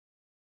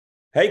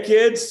Hey,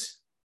 kids,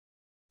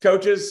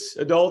 coaches,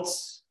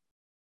 adults,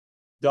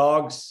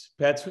 dogs,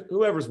 pets,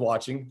 whoever's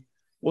watching,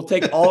 we'll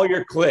take all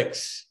your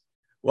clicks.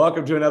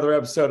 Welcome to another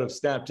episode of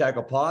Snap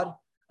Tackle Pod.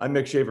 I'm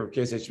Mick Schaefer of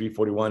KSHB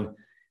 41.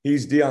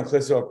 He's Dion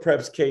Clisso of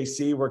Preps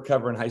KC. We're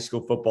covering high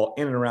school football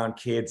in and around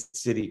Kansas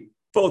City,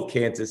 both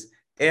Kansas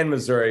and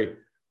Missouri.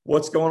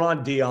 What's going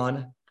on,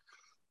 Dion?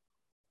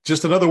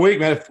 Just another week,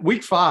 man.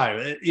 Week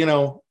 5,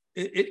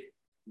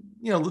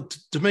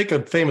 to make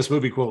a famous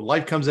movie quote,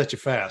 life comes at you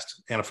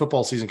fast and a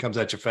football season comes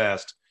at you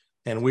fast.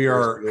 And we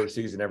are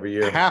season every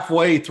year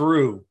halfway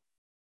through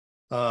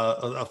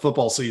a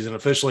football season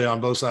officially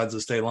on both sides of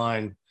the state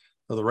line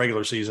of the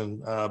regular season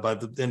by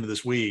the end of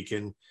this week.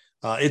 And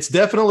it's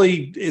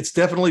definitely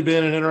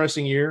been an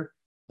interesting year.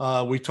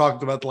 We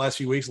talked about the last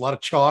few weeks, a lot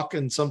of chalk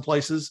in some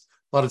places,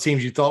 a lot of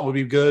teams you thought would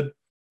be good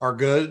are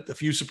good, a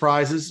few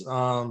surprises.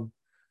 And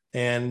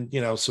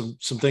some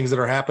things that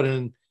are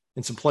happening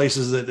in some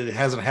places that it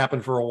hasn't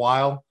happened for a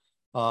while,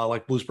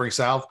 like Blue Spring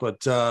South.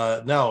 But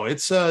no,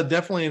 it's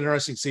definitely an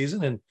interesting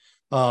season.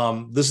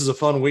 And this is a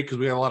fun week because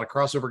we have a lot of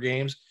crossover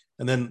games.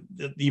 And then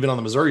even on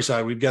the Missouri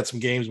side, we've got some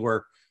games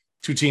where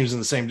two teams in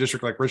the same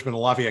district, like Richmond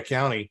and Lafayette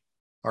County,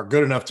 are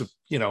good enough to,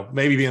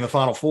 maybe be in the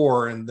Final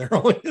Four, and they're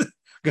only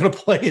going to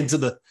play into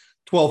the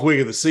 12th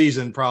week of the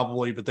season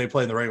probably, but they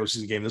play in the regular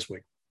season game this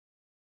week.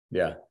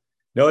 Yeah.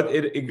 No,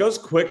 it goes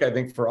quick, I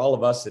think, for all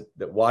of us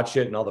that watch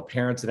it and all the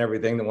parents and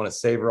everything that want to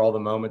savor all the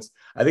moments.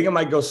 I think it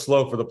might go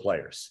slow for the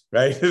players,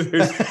 right? Who've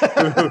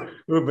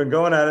been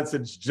going at it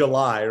since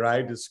July,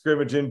 right? Just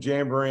scrimmaging,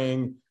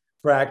 jamboreeing,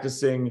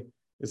 practicing.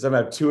 Some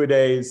have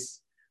 2-a-days,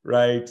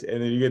 right?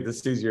 And then you get the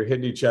season, you're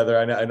hitting each other.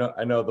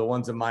 I know the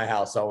ones in my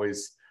house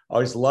always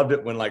loved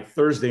it when like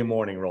Thursday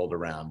morning rolled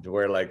around,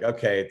 where like,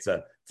 okay, it's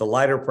a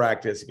lighter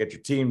practice, you get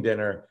your team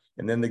dinner,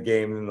 and then the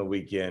game and the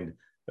weekend.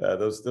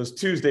 Those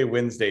Tuesday,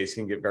 Wednesdays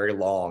can get very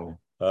long.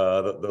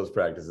 Those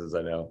practices,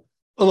 I know.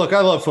 Well, look,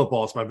 I love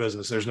football. It's my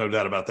business. There's no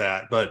doubt about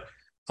that. But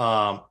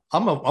I'm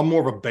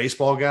more of a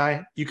baseball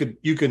guy. You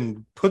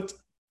can put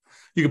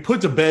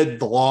to bed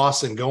the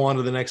loss and go on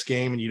to the next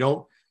game, and you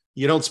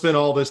don't spend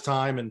all this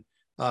time. And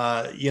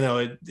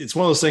it's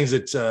one of those things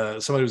that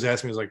somebody was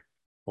asking me, was like,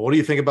 well, what do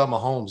you think about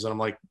Mahomes?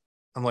 And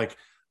I'm like,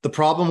 the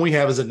problem we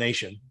have as a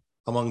nation,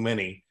 among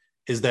many,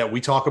 is that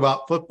we talk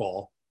about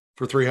football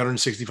for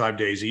 365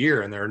 days a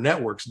year. And there are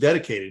networks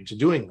dedicated to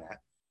doing that.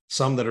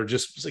 Some that are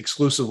just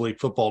exclusively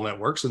football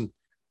networks, and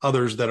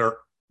others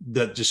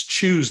that just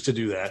choose to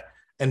do that.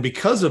 And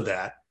because of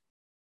that,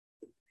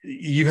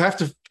 you have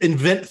to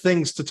invent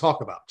things to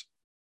talk about,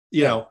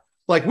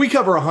 like we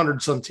cover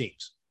 100 some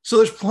teams. So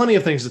there's plenty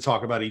of things to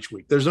talk about each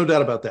week. There's no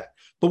doubt about that.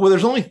 But when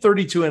there's only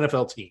 32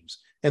 NFL teams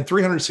and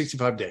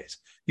 365 days,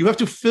 you have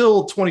to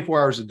fill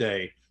 24 hours a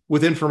day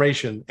with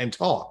information and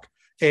talk.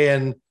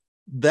 And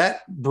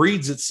that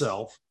breeds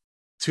itself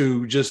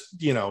to just,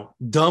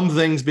 dumb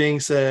things being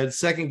said,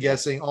 second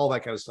guessing, all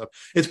that kind of stuff.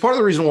 It's part of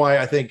the reason why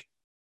I think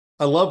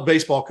I love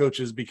baseball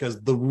coaches,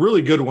 because the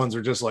really good ones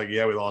are just like,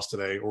 yeah, we lost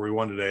today or we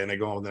won today, and they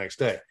go on the next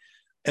day.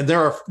 And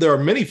there are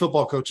many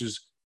football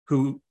coaches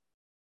who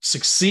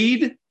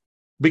succeed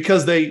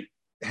because they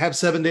have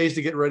 7 days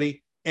to get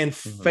ready, and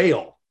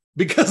fail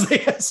because they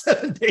have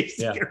 7 days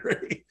to get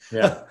ready.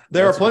 Yeah.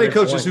 There are plenty of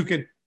coaches who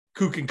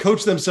can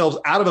coach themselves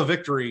out of a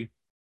victory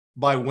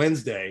by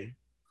Wednesday.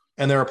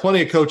 And there are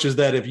plenty of coaches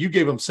that if you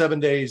give them 7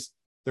 days,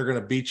 they're going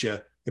to beat you.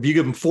 If you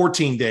give them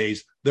 14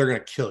 days, they're going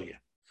to kill you.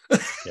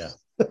 Yeah.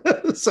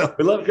 So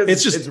we love,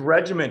 because it's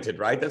regimented,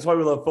 right? That's why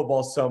we love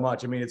football so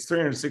much. I mean, it's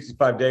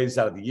 365 days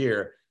out of the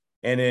year.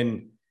 And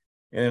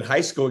in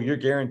high school, you're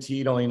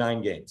guaranteed only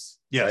 9 games.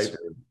 Yes. Right?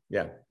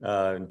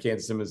 Yeah. In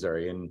Kansas and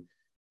Missouri. And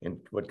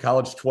what,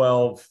 college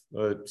 12,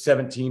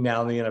 17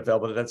 now in the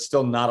NFL, but that's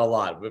still not a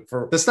lot. But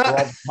for all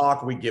the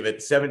talk we give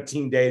it,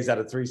 17 days out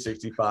of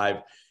 365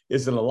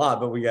 isn't a lot,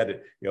 but we got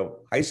it,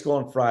 high school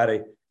on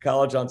Friday,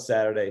 college on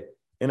Saturday,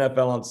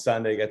 NFL on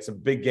Sunday. Got some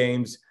big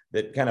games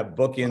that kind of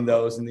bookend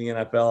those in the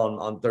NFL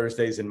on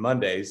Thursdays and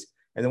Mondays.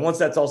 And then once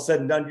that's all said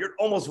and done, you're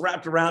almost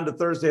wrapped around to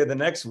Thursday of the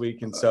next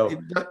week. And so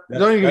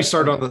don't even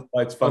start on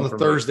the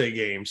Thursday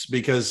games,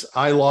 because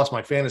I lost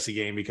my fantasy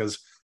game because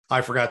I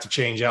forgot to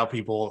change out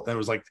people. And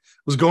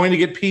was going to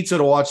get pizza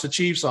to watch the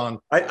Chiefs on.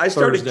 I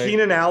started Thursday.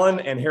 Keenan Allen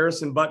and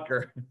Harrison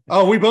Butker.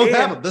 Oh, we both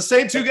have them. The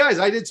same two guys.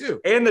 I did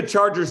too. And the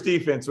Chargers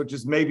defense, which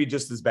is maybe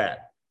just as bad.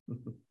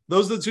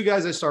 Those are the two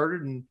guys I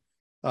started. And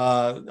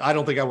I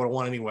don't think I would have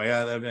won anyway.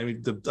 I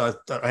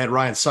had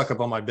Ryan Suckup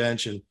on my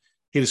bench, and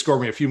he'd have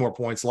scored me a few more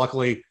points.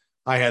 Luckily,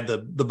 I had the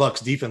Bucks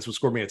defense would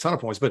score me a ton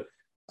of points. But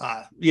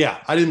I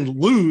didn't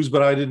lose,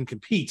 but I didn't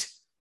compete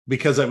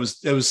because it was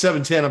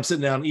 7-10. I'm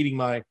sitting down eating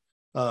my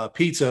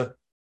pizza,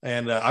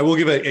 and I will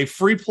give a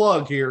free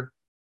plug here.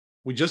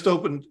 We just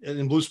opened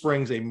in Blue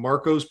Springs a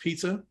Marco's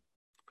Pizza.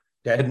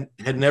 Had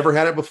never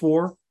had it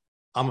before.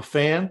 I'm a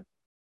fan.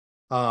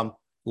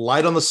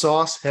 Light on the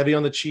sauce, heavy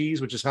on the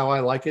cheese, which is how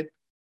I like it.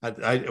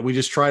 We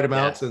just tried them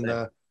out,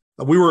 and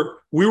we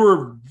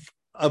were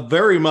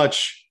very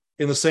much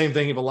in the same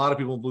thing of a lot of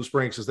people in Blue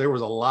Springs, because there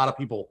was a lot of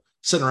people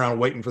sitting around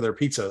waiting for their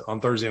pizza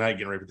on Thursday night,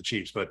 getting ready for the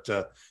Chiefs. But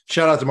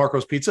shout out to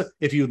Marco's Pizza.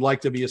 If you'd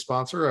like to be a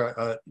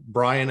sponsor,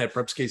 Brian at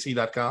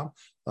prepskc.com.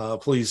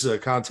 Please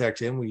contact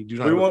him. We do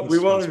not. We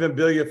won't even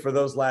bill you for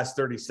those last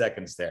 30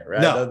 seconds there,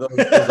 right? No,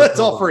 it's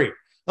all free.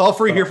 All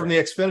free here from the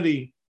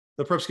Xfinity.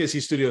 The Preps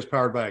KC studio is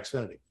powered by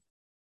Xfinity.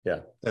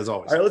 Yeah, as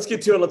always. All right, let's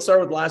get to it. Let's start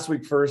with last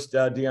week first,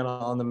 Deon,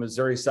 on the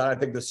Missouri side. I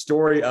think the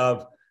story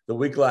of the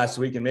week last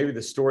week, and maybe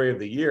the story of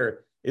the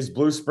year, is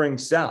Blue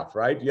Springs South,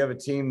 right? You have a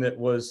team that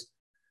was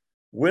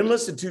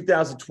winless in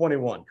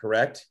 2021,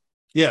 correct?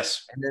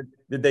 Yes. And then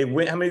did they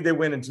win? How many did they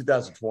win in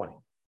 2020?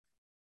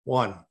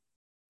 One.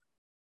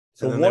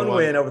 So one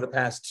win over the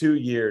past 2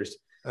 years.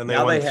 And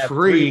now they have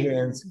three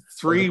wins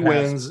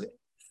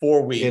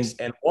 4 weeks.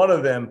 And one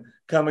of them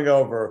coming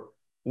over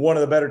one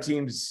of the better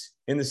teams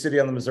in the city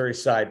on the Missouri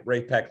side,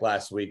 Ray Peck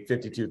last week,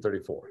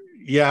 52-34.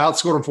 Yeah,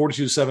 outscored them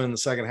 42-7 in the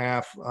second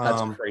half.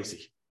 That's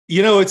crazy.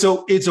 You know, it's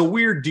a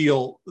weird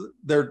deal.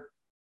 Not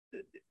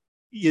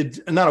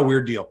a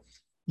weird deal.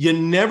 You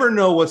never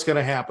know what's going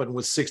to happen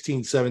with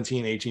 16,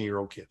 17,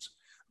 18-year-old kids.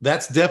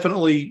 That's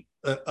definitely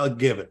a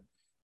given.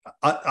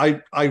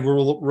 I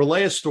will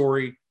relay a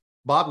story.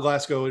 Bob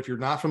Glasgow, if you're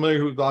not familiar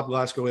who Bob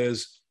Glasgow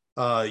is,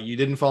 you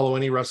didn't follow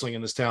any wrestling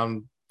in this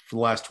town for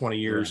the last 20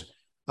 years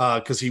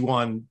because he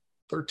won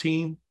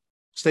 13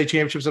 state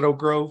championships at Oak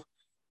Grove,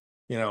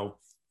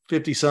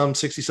 50-some,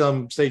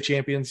 60-some state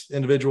champions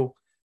individual.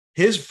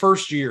 His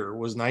first year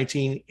was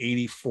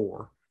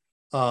 1984.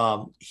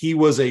 He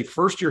was a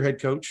first-year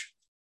head coach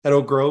at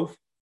Oak Grove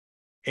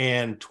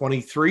and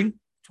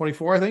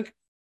 24, I think.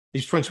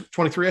 He's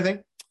 23, I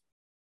think.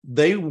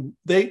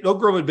 Oak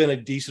Grove had been a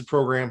decent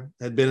program,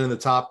 had been in the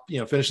top,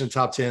 finished in the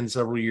top 10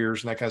 several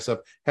years and that kind of stuff,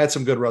 had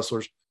some good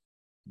wrestlers.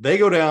 They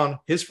go down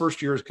his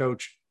first year as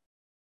coach.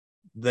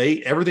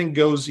 Everything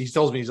goes, he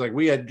tells me, he's like,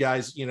 we had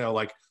guys,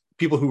 like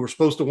people who were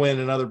supposed to win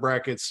in other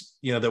brackets,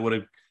 that would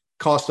have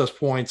cost us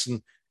points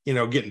and,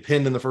 getting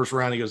pinned in the first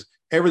round. He goes,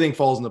 everything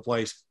falls into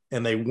place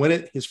and they win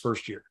it his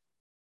first year.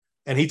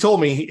 And he told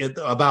me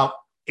about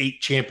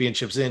 8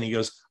 championships in, he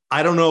goes,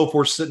 I don't know if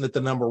we're sitting at the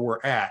number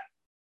we're at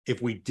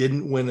if we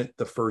didn't win it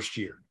the first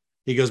year.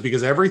 He goes,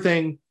 because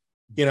everything,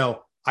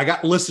 I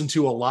got listened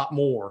to a lot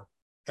more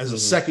as a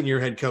second year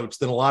head coach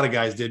than a lot of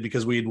guys did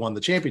because we had won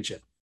the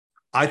championship.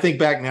 I think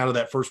back now to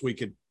that first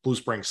week at Blue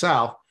Springs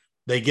South,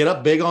 they get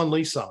up big on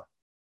Lee Summit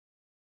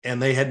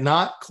and they had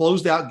not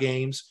closed out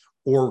games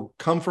or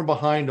come from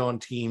behind on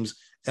teams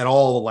at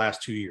all the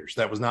last 2 years.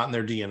 That was not in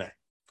their DNA.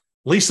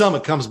 Lee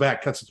Summit comes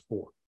back, cuts it to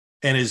 4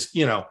 and is,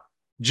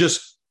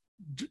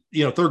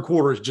 third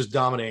quarter is just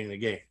dominating the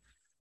game.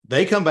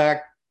 They come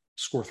back,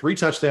 score 3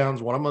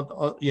 touchdowns, one of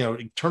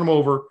them, turn them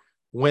over,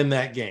 win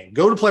that game.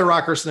 Go to play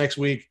Rockhurst next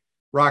week.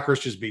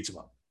 Rockhurst just beats them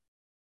up.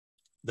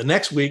 The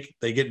next week,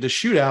 they get into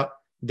shootout,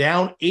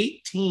 down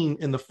 18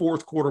 in the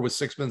fourth quarter with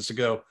 6 minutes to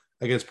go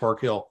against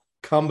Park Hill.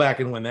 Come back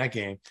and win that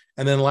game.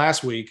 And then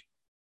last week,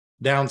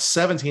 down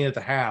 17 at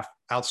the half,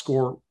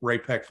 outscore Ray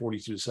Peck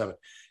 42-7.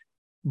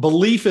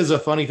 Belief is a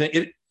funny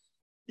thing.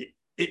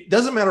 It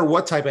doesn't matter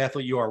what type of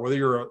athlete you are, whether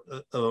you're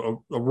a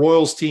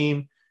Royals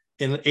team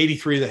in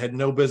 83 that had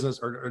no business,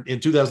 or in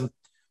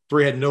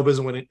 2003 had no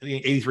business winning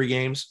 83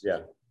 games. Yeah.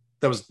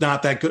 That was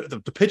not that good.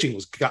 The pitching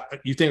was,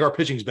 you think our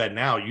pitching's bad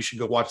now, you should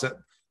go watch that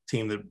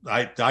team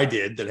that I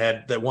did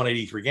that won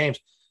 83 games.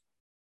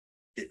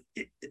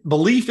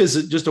 Belief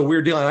is just a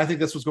weird deal. And I think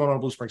that's what's going on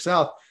in Blue Springs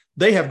South.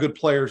 They have good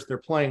players. They're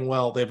playing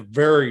well. They have a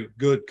very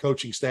good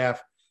coaching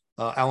staff.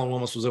 Alan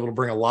Willis was able to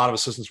bring a lot of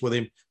assistants with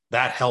him.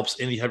 That helps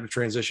any type of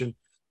transition.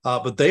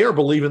 But they are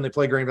believing. They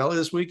play Green Valley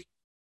this week.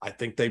 I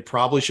think they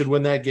probably should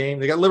win that game.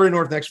 They got Liberty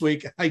North next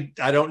week. I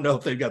don't know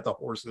if they've got the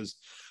horses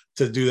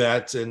to do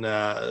that.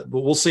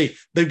 But we'll see.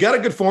 They've got a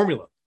good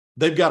formula.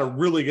 They've got a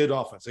really good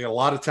offense. They got a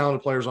lot of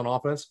talented players on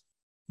offense.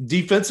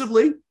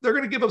 Defensively, they're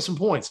going to give up some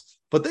points,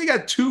 but they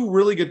got 2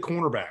 really good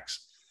cornerbacks.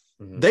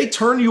 Mm-hmm. They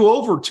turn you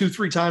over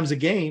 2-3 times a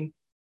game,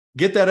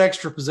 get that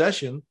extra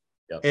possession,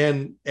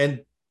 and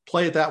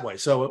play it that way.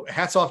 So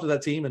hats off to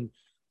that team. And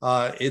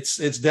it's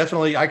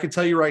definitely, I can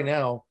tell you right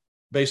now,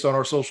 based on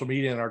our social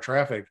media and our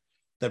traffic,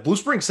 that Blue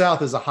Springs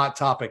South is a hot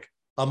topic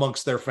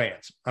amongst their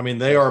fans. I mean,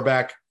 they are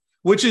back,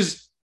 which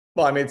is,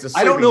 well, I mean, it's a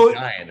sleeping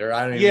giant, or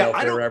I don't even know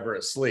if they were ever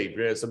asleep.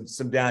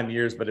 Some down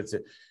years, but it's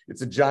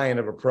a giant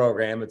of a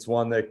program. It's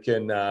one that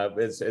can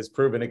has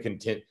proven it can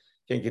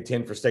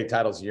contend for state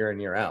titles year in,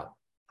 year out.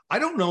 I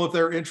don't know if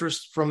their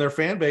interest from their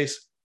fan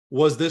base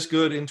was this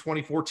good in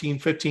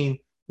 2014-15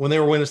 when they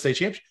were winning a state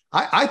championship.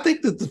 I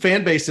think that the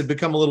fan base had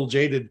become a little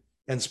jaded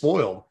and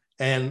spoiled,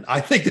 and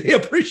I think they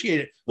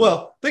appreciate it.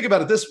 Well, think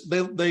about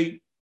it.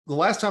 The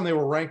last time they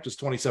were ranked was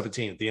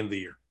 2017 at the end of the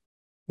year,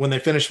 when they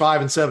finished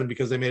 5-7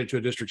 because they made it to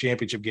a district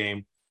championship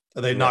game.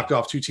 They knocked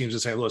off 2 teams in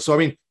St. Louis. So, I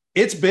mean,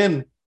 it's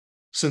been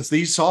since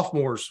these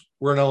sophomores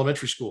were in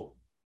elementary school.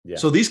 Yeah.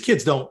 So these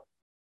kids don't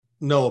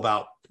know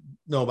about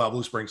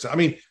Blue Springs. I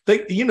mean,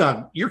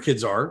 your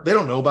kids they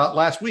don't know about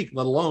last week,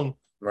 let alone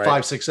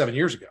 5, 6, 7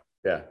 years ago.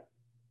 Yeah.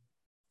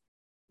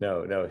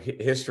 No,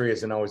 history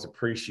isn't always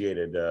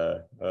appreciated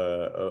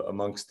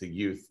amongst the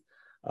youth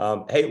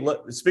Hey,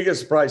 look, speaking of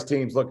surprise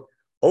teams, look,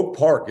 Oak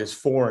Park is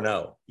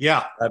 4-0.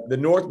 Yeah. The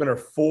Northmen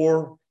are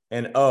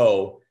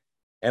 4-0.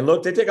 And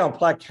look, they take on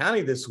Platte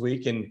County this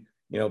week, and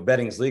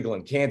betting's legal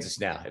in Kansas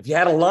now. If you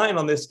had a line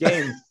on this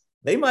game,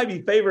 they might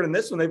be favored in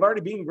this one. They've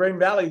already beaten Green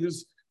Valley,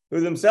 who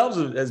themselves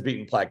has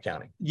beaten Platte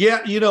County.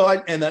 Yeah,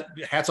 and that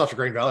hats off to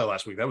Green Valley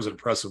last week. That was an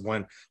impressive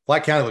win.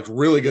 Platte County looked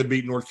really good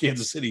beating North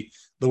Kansas City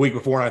the week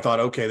before, and I thought,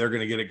 okay, they're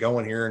going to get it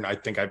going here, and I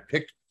think I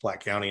picked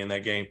Platte County in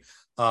that game.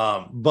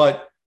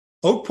 But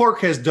Oak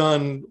Park has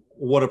done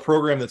what a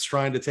program that's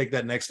trying to take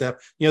that next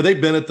step.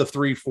 They've been at the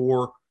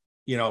 3-4,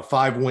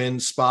 5-win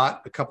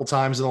spot a couple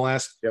times in the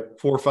last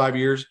 4 or 5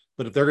 years.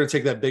 But if they're going to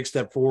take that big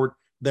step forward,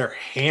 they're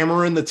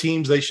hammering the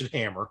teams they should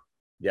hammer.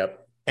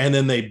 Yep. And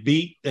then they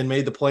beat and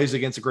made the plays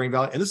against the Green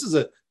Valley. And this is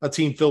a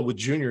team filled with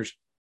juniors.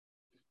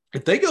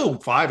 If they go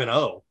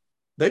 5-0,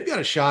 they've got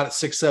a shot at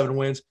 6-7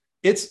 wins.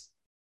 It's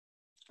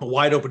a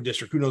wide open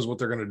district. Who knows what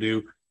they're going to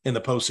do in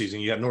the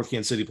postseason? You got North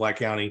Kansas City, Platte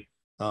County,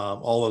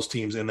 all those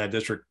teams in that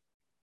district.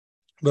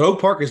 But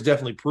Oak Park is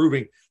definitely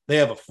proving they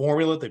have a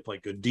formula. They play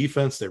good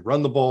defense. They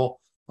run the ball.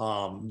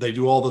 They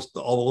do all the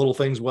little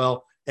things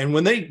well. And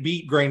when they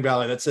beat Green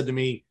Valley, that said to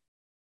me,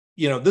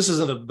 this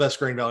isn't the best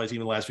Green Valley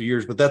team in the last few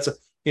years, but that's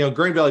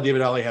Green Valley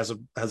David Alley has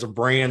a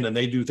brand, and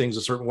they do things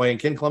a certain way. And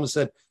Ken Clemens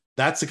said,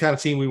 that's the kind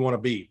of team we want to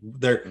be.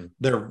 They're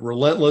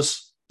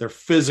relentless. They're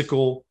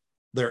physical.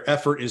 Their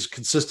effort is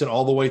consistent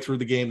all the way through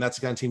the game. That's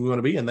the kind of team we want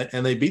to be.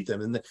 And they beat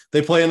them. And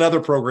they play another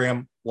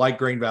program like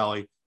Green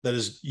Valley that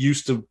is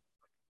used to,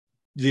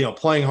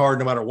 playing hard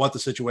no matter what the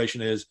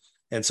situation is.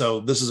 And so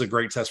this is a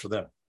great test for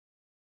them.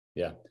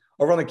 Yeah.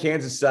 Over on the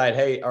Kansas side,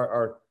 hey,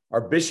 are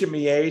Bishop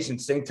Miege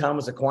and St.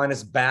 Thomas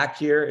Aquinas back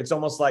here? It's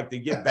almost like they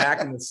get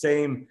back in the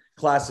same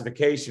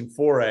classification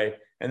 4A,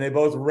 and they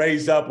both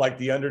raise up like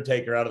the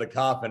Undertaker out of the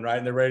coffin, right?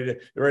 And they're ready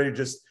to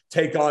just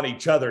take on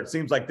each other. It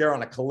seems like they're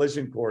on a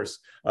collision course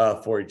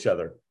for each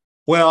other.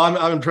 Well,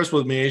 I'm impressed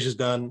with what Miege has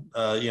done.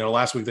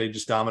 Last week they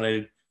just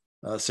dominated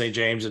St.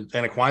 James, and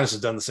Aquinas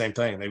has done the same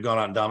thing. They've gone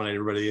out and dominated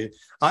everybody.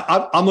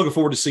 I'm looking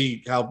forward to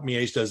see how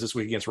Miege does this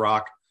week against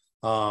Rock.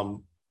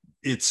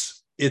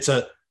 It's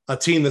a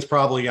team that's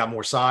probably got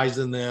more size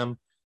than them,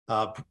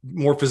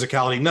 more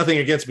physicality. Nothing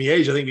against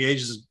Miege. I think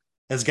Miege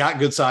has got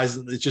good size.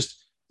 It's just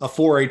a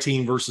 4A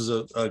team versus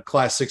a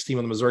Class 6 team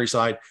on the Missouri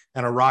side,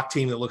 and a Rock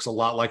team that looks a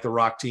lot like the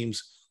Rock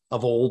teams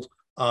of old.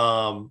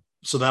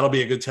 So that'll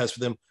be a good test for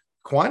them.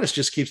 Aquinas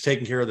just keeps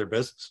taking care of their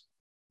business.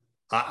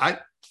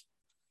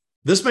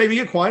 This may be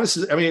Aquinas.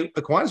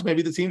 Aquinas may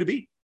be the team to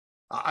beat.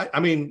 I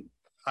didn't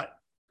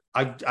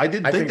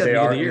think that they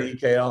are in the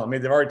EKL.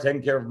 They've already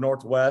taken care of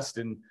Northwest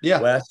and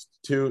West,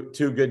 two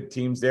good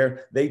teams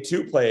there. They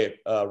too play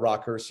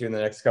Rockhurst here in the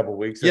next couple of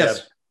weeks.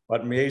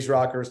 But Miege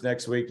Rockhurst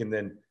next week, and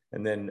then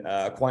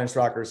Aquinas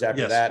Rockhurst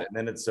after that, and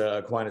then it's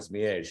Aquinas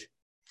Miege.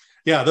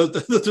 Yeah,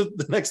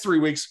 the next 3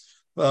 weeks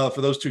for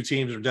those two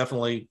teams are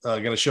definitely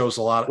going to show us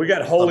a lot. We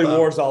got holy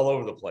wars all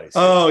over the place.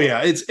 Oh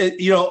yeah,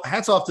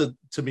 hats off to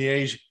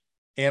Miege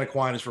and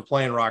Aquinas for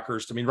playing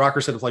Rockhurst.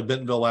 Rockhurst had to play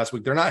Bentonville last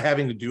week. They're not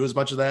having to do as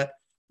much of that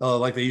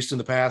like they used to in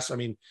the past.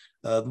 The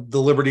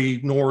Liberty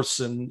Norths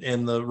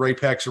and the Ray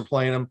Pecks are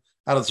playing them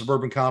out of the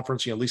Suburban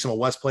Conference. Lisa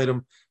West played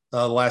them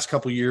the last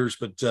couple of years,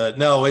 but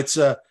no, it's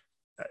the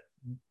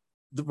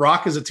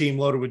Rock is a team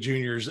loaded with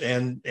juniors,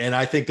 and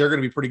I think they're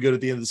going to be pretty good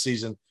at the end of the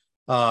season.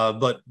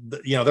 But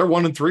they're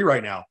 1-3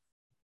 right now,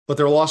 but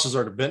their losses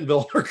are to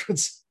Bentonville,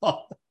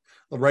 Arkansas,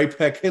 Ray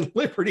Peck, and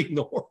Liberty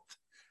North,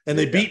 and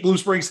they beat Blue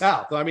Springs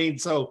South.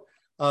 So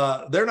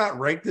they're not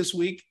ranked this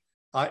week.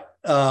 In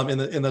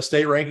the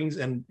state rankings,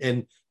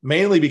 and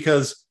mainly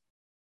because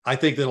I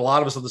think that a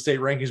lot of us on the state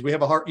rankings, we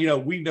have a hard,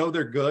 we know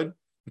they're good,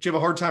 but you have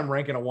a hard time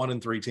ranking a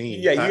 1-3 team.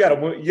 Yeah, you got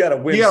to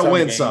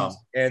win some,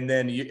 and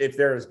then if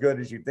they're as good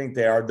as you think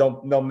they are,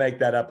 they'll make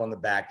that up on the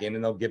back end,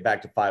 and they'll get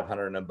back to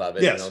 500 and above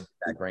it. Yes.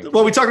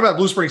 Well, we talked about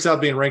Blue Springs South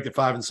being ranked at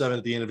 5-7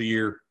 at the end of the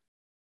year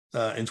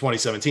in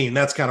 2017.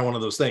 That's kind of one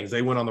of those things.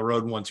 They went on the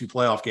road and won 2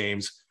 playoff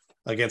games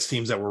against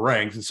teams that were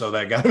ranked, and so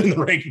that got them in the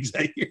rankings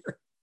that year.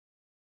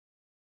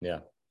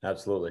 Yeah,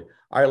 absolutely.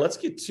 All right, let's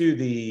get to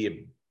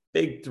the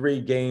big 3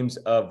 games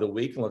of the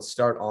week. And let's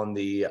start on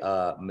the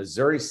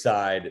Missouri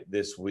side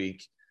this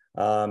week.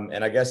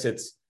 And I guess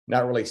it's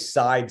not really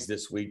sides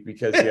this week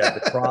because you have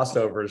the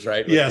crossovers,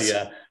 right? Yes. With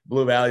the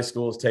Blue Valley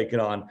schools taking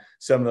on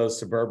some of those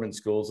suburban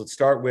schools. Let's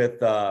start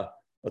with, it'd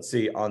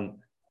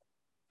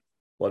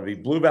be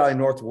Blue Valley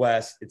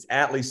Northwest. It's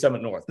at Lee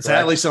Summit North. It's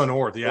at Lee Summit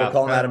North, yeah. We're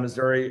calling that a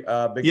Missouri big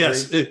 3?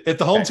 Yes, if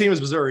the home team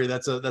is Missouri,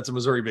 that's a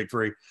Missouri big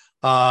 3.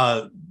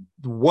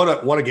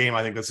 What a game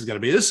I think this is going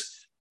to be.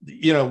 This,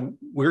 we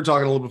were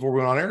talking a little before we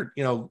went on air.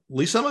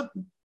 Lee Summit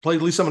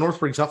played Lee Summit North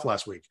pretty tough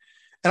last week,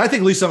 and I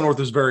think Lee Summit North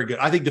is very good.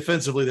 I think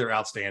defensively they're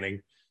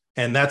outstanding,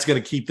 and that's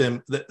going to keep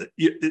them.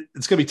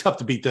 It's going to be tough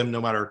to beat them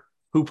no matter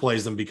who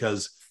plays them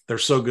because they're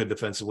so good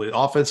defensively.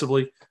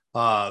 Offensively,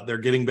 they're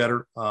getting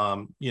better.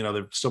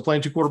 They're still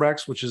playing 2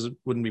 quarterbacks, which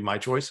wouldn't be my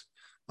choice,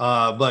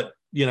 but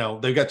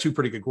they've got 2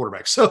 pretty good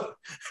quarterbacks, so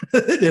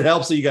it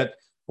helps that you got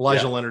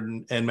Elijah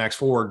Leonard and Max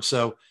Ford.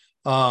 So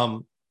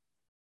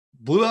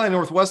Blue Valley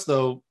Northwest,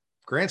 though,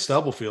 Grant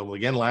Stubblefield,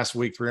 again, last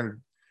week,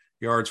 300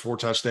 yards, 4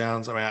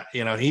 touchdowns. I mean,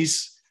 you know,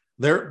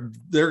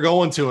 they're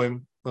going to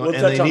him. We'll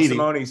touch on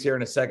Simone's here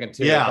in a second,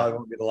 too. Yeah. It probably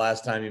won't be the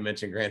last time you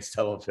mention Grant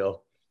Stubblefield.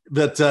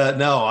 But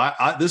no,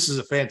 this is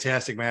a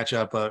fantastic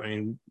matchup. I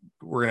mean,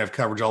 we're gonna have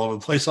coverage all over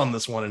the place on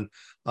this one, and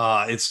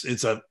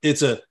it's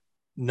a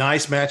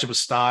nice matchup of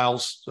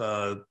styles.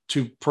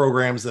 Two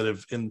programs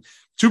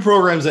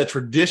that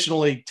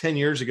traditionally 10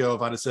 years ago,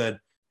 if I'd have said,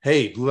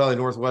 "Hey, Blue Valley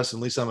Northwest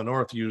and Lee Summit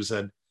North," you would have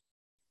said,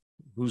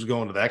 "Who's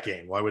going to that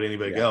game? Why would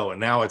anybody go?" And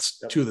now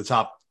it's two of the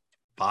top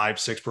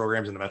 5-6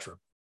 programs in the metro.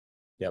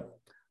 Yep,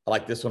 I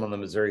like this one on the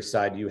Missouri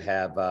side. You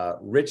have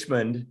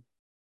Richmond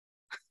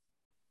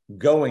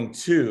going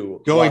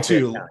to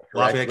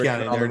Lafayette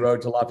County on the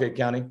road to Lafayette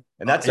County,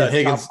 and that's a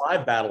Higgins, top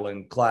 5 battle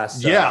in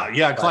class.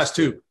 Class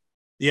 2.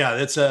 Yeah,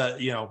 that's at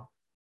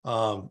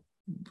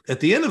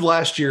the end of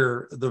last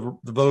year, the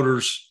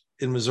voters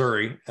in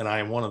Missouri, and I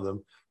am one of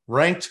them,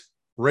 ranked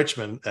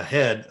Richmond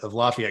ahead of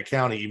Lafayette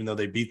County, even though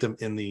they beat them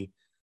in the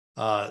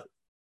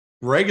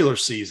regular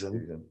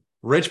season.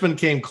 Richmond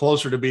came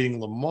closer to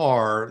beating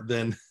Lamar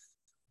than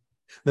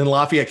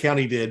Lafayette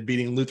County did,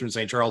 beating Lutheran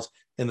St. Charles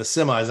in the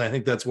semis. And I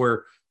think that's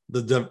where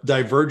the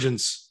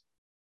divergence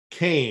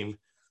came.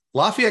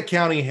 Lafayette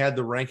County had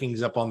the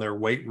rankings up on their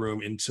weight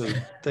room until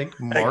I think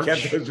March. I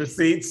kept those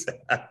receipts.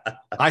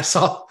 I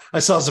saw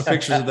some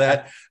pictures of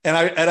that, and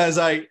as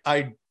I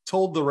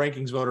told the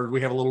rankings voters,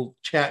 we have a little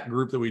chat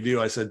group that we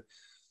do. I said,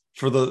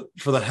 for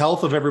the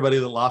health of everybody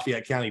that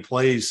Lafayette County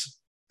plays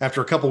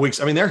after a couple of weeks,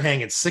 I mean, they're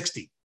hanging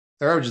 60.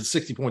 They're averaging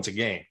 60 points a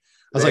game.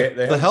 I was they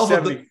the health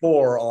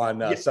 74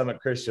 on Summit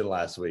Christian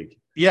last week.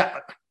 Yeah.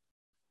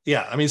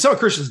 I mean, Summit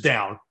Christian's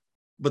down,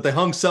 but they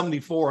hung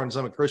 74 on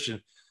Summit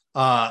Christian.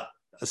 I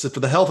said,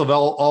 for the health of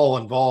all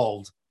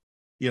involved,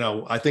 you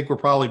know, I think we're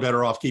probably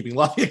better off keeping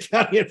Lafayette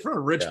County in front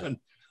of Richmond.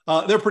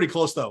 Yeah. They're pretty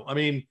close, though. I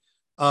mean,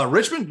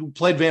 Richmond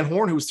played Van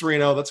Horn, who was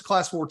 3-0. That's a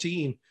Class 4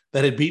 team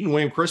that had beaten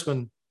William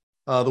Crispin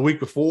the week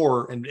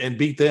before and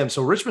beat them.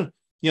 So Richmond,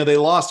 you know, they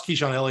lost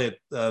Keyshawn Elliott,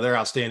 their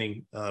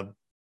outstanding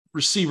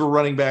receiver,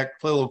 running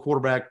back, played a little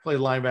quarterback, played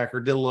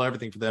linebacker, did a little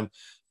everything for them.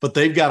 But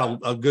they've got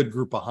a good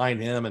group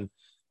behind him and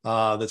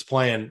that's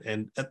playing.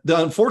 And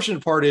the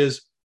unfortunate part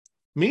is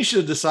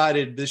Misha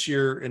decided this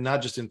year, and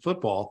not just in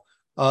football,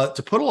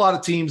 to put a lot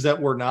of teams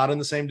that were not in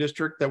the same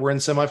district, that were in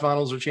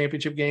semifinals or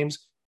championship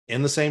games,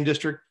 in the same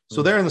district.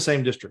 So they're in the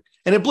same district.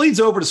 And it bleeds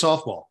over to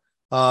softball.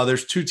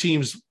 There's 2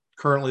 teams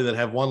currently that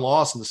have 1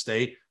 loss in the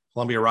state,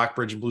 Columbia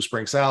Rockbridge and Blue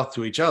Spring South,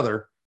 to each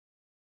other.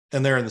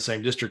 And they're in the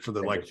same district for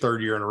the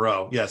third year in a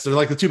row. Yes, they're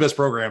like the 2 best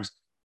programs,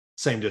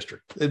 same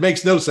district. It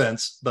makes no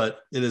sense, but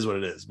it is what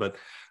it is. But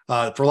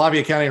for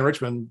Lafayette County and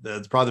Richmond,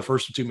 it's probably the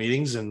first of 2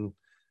 meetings. And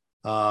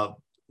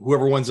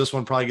whoever wins this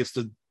one probably gets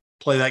to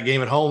play that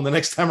game at home the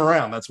next time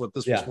around. That's what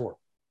this was for.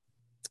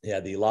 Yeah,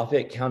 the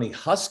Lafayette County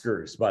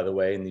Huskers, by the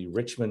way, and the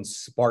Richmond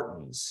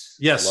Spartans.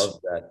 Yes. I love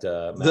that.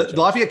 The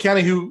Lafayette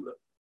County, who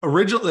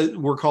originally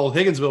were called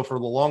Higginsville for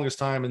the longest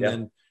time, and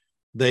then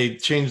they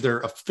changed their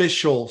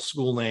official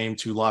school name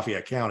to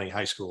Lafayette County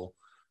High School.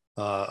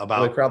 They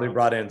probably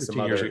brought in some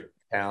other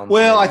towns.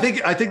 Well, I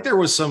think there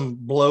was some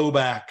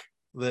blowback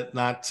that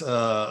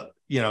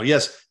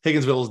yes,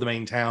 Higginsville is the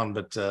main town,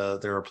 but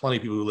there are plenty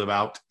of people who live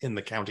out in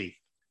the county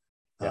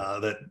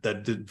that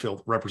didn't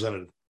feel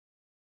represented.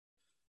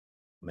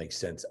 Makes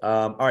sense.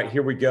 All right,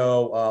 here we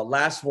go.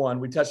 Last one.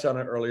 We touched on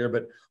it earlier,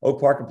 but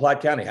Oak Park and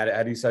Platte County.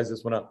 How do you size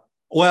this one up?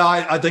 Well,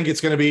 I think it's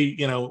going to be,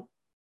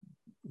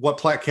 what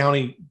Platte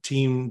County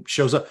team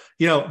shows up.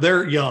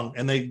 They're young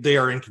and they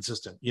are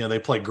inconsistent. They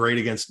play great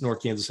against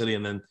North Kansas City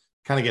and then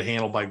kind of get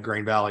handled by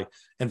Grain Valley.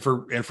 And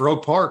for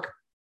Oak Park,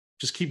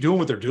 just keep doing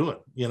what they're doing.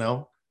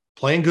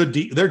 Playing good.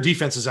 Their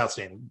defense is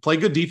outstanding. Play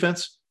good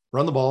defense,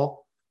 run the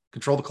ball,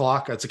 control the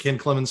clock. That's a Ken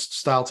Clemens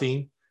style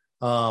team.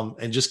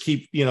 And just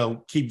keep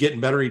getting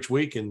better each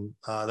week. And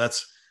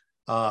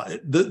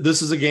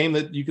this is a game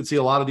that you can see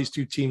a lot of these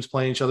 2 teams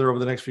playing each other over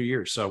the next few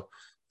years. So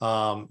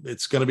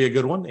it's going to be a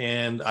good one.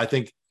 And I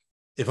think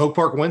if Oak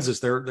Park wins this,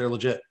 they're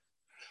legit.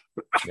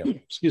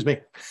 Excuse me.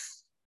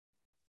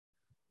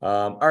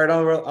 All right.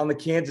 On the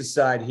Kansas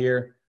side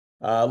here,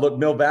 look,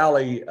 Mill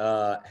Valley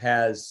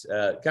has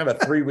kind of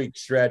a 3-week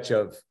stretch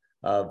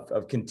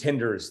of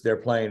contenders they're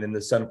playing in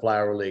the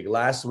Sunflower League.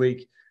 Last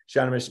week,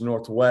 Shawnee Mission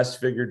Northwest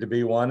figured to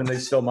be one, and they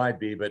still might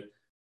be, but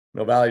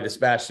Mill Valley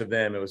dispatched of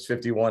them. It was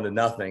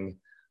 51-0.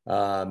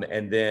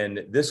 And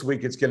then this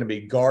week it's going to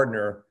be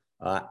Gardner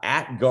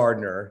at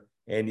Gardner,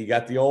 and you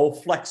got the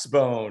old flex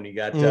bone. You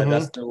got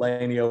Dustin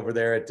Delaney over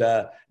there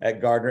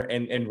at Gardner,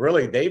 and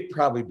really they've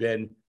probably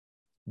been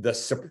the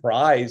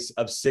surprise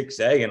of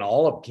 6A in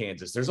all of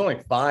Kansas. There's only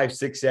 5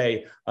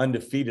 6A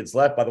undefeateds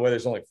left. By the way,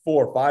 there's only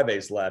 4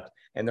 5As left,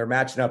 and they're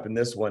matching up in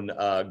this one,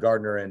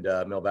 Gardner and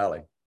Mill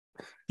Valley.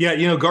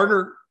 Yeah,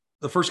 Gardner,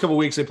 the first couple of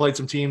weeks they played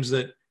some teams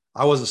that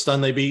I wasn't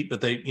stunned they beat, but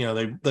they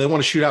want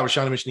to shoot out with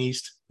Shawnee Mission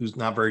East, who's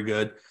not very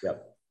good.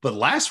 Yep. But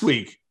last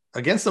week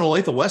against an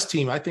Olathe West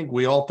team, I think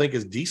we all think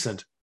is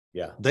decent.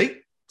 Yeah. They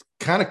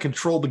kind of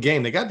controlled the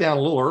game. They got down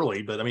a little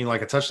early, but I mean,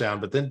 like a touchdown,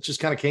 but then just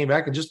kind of came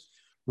back and just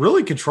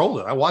really controlled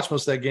it. I watched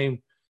most of that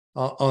game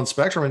on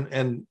Spectrum,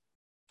 and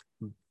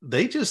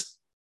they just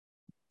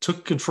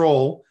took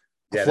control.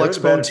 Yeah,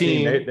 Flexbone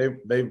team.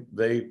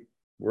 They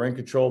were in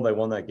control. They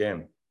won that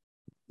game.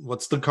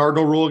 What's the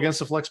cardinal rule against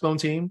the Flexbone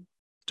team?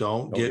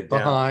 Don't get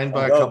behind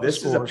by a couple this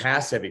scores. Is a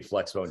pass-heavy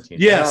Flexbone team.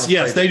 Yes,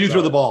 they do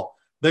throw the ball.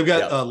 They've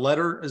got a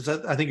Letter. Is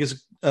that, I think,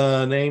 his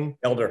name?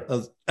 Elder.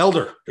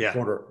 Yeah.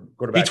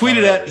 Quarterback.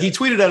 He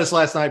tweeted at us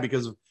last night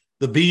because of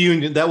the B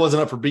Union. That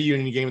wasn't up for B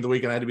Union game of the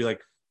week, and I had to be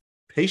like,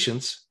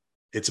 patience.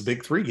 It's a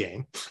Big 3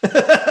 game,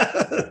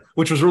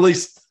 which was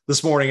released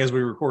this morning as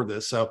we record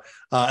this. So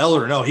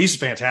Elder, no, he's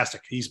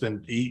fantastic. He's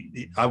been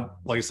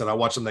like I said, I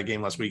watched him that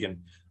game last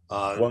weekend.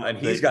 And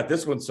he's got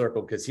this one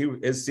circled because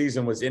his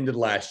season was ended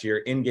last year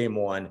in game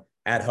 1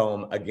 at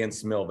home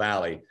against Mill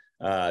Valley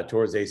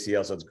towards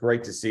ACL. So it's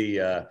great to see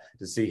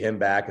him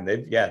back. And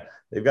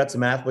they've got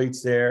some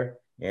athletes there,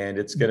 and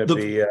it's going to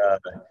be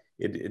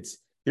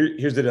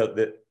here's the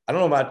deal. I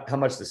don't know about how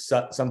much the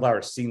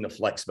Sunflower's seen the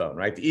Flexbone,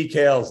 right? The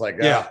EKL is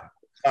like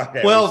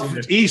okay, well,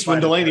 East when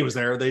Delaney was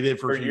there, they did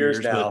for a few years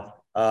now.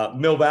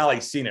 Mill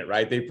Valley's seen it,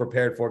 right? They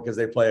prepared for it because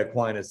they play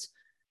Aquinas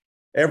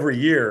every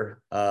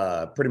year,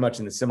 pretty much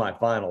in the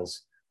semifinals.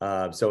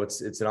 So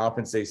it's an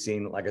offense they've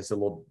seen, like I said,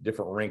 a little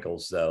different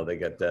wrinkles. So they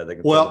can play the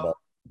ball.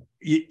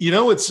 The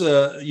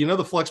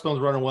Flexbone's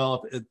running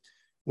well.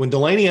 When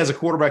Delaney has a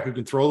quarterback who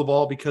can throw the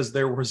ball, because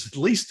there was at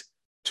least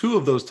 2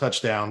 of those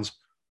touchdowns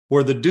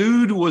where the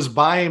dude was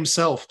by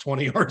himself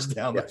 20 yards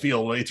down the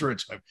field when he threw it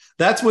to him.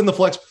 That's when the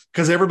flex,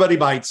 because everybody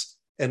bites,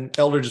 and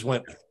Elder just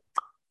went,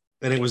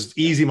 and it was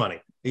easy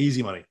money.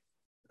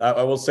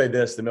 I will say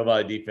this, the Mill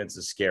Valley defense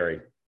is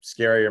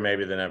scarier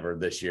maybe than ever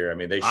this year. I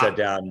mean, they shut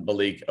down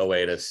Malik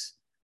Oatis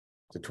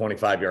to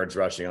 25 yards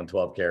rushing on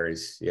 12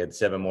 carries. He had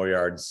 7 more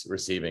yards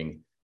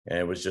receiving, and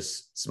it was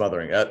just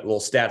smothering. A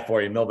little stat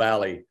for you, Mill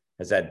Valley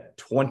has had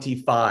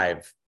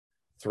 25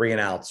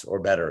 3-and-outs or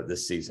better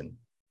this season.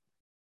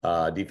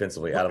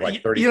 Defensively out of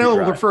like 30.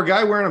 For a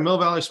guy wearing a Mill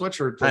Valley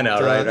sweatshirt, I know,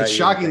 right? It's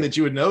shocking that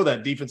you would know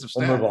that defensive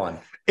stat. We'll move on.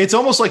 It's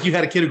almost like you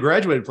had a kid who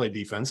graduated played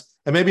defense,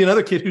 and maybe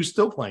another kid who's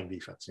still playing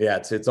defense. Yeah,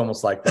 it's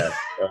almost like that.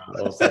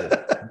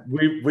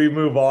 We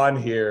move on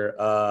here.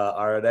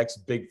 Our next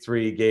Big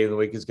 3 game of the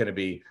week is going to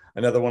be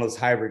another one of those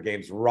hybrid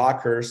games.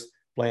 Rockhurst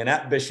playing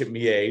at Bishop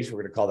Miege.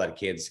 We're going to call that a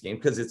Kansas game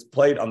because it's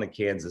played on the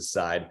Kansas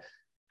side.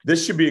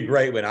 This should be a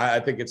great win. I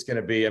think it's going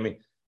to be. I mean,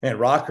 man,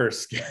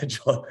 Rockhurst's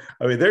schedule.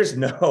 I mean, there's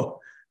no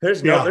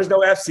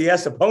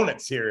FCS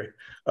opponents here,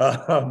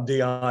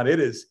 Dion. It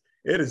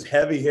is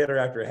heavy hitter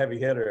after heavy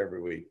hitter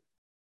every week.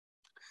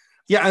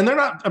 Yeah, and they're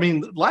not. I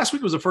mean, last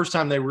week was the first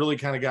time they really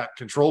kind of got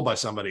controlled by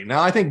somebody.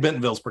 Now I think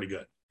Bentonville's pretty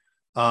good.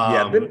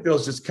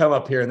 Bentonville's just come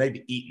up here and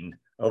they've eaten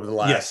over the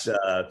last few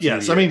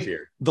years. I mean,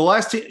 here. the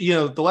last team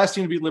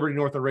to beat Liberty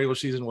North in the regular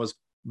season was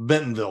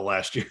Bentonville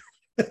last year.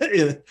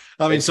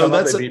 I mean, so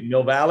that's they beat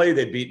Mill Valley.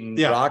 They've beaten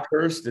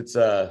Rockhurst. It's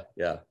a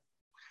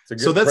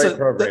great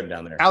program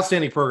down there.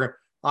 Outstanding program.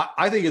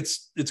 I think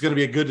it's going to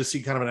be good to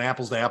see kind of an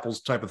apples to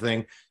apples type of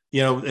thing,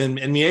 and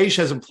Miege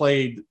hasn't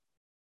played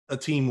a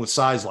team with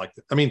size like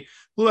that. I mean,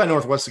 Blue Eye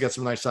Northwest has got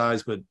some nice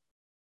size, but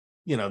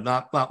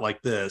not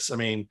like this. I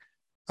mean,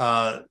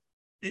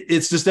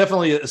 it's just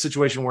definitely a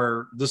situation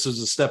where this is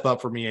a step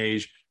up for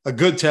Miege, a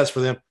good test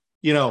for them.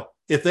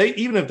 If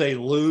they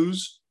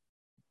lose,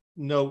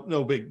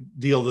 no big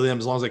deal to them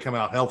as long as they come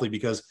out healthy,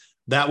 because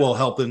that will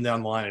help them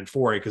down the line in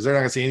 4A, because they're not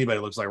going to see anybody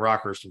that looks like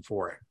Rockhurst in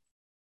 4A.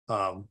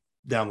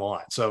 Down the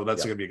line. So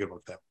that's going to be a good one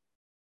with them.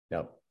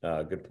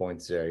 Yep. Good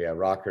points there. Yeah.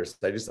 Rockhurst.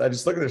 I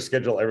just look at their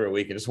schedule every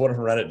week and just want to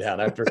run it down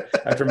after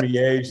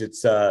Miege.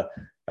 It's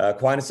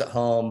Aquinas at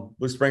home,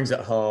 Blue Springs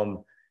at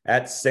home,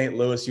 at St.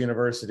 Louis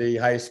University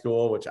High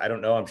School, which I don't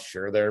know. I'm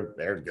sure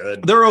they're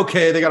good. They're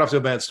okay. They got off to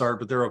a bad start,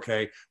 but they're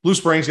okay. Blue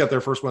Springs got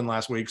their first win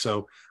last week.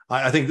 So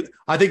I think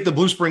the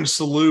Blue Springs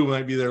Salute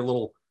might be their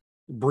little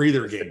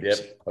breather game.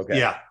 Okay.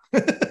 Yeah.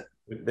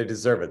 They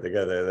deserve it.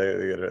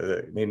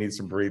 They need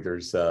some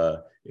breathers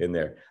in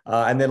there.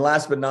 And then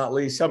last but not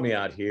least, help me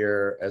out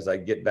here as I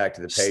get back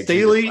to the page.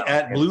 Staley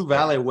at Blue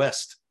Valley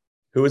West.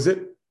 Who is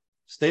it?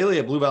 Staley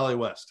at Blue Valley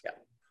West. Yeah.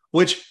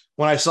 Which,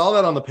 when I saw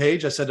that on the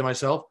page, I said to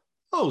myself,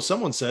 oh,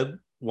 someone said,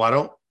 why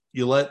don't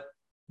you let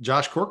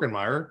Josh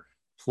Korkenmeyer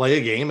play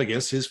a game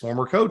against his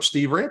former coach,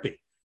 Steve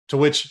Rampy? To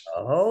which,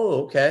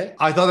 oh, okay.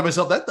 I thought to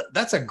myself,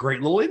 that's a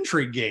great little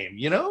intrigue game,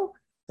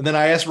 And then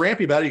I asked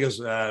Rampy about it. He goes,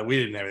 we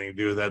didn't have anything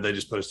to do with that. They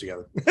just put us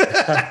together.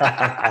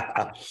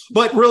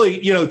 But really,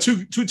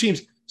 two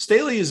teams.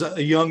 Staley is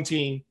a young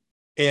team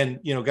and,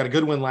 got a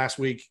good win last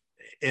week.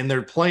 And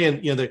they're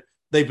playing,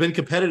 they've been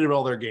competitive in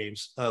all their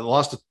games.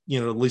 Lost to,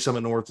 Lee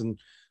Summit North and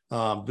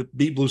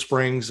beat Blue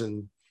Springs.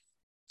 And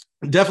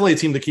definitely a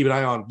team to keep an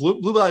eye on.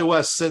 Blue Valley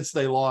West, since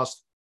they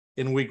lost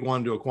in week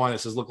 1 to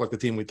Aquinas, has looked like the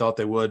team we thought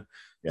they would.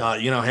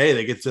 Yeah. Hey,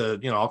 they get to,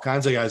 all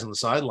kinds of guys on the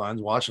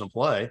sidelines watching them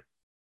play.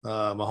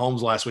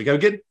 Mahomes last week.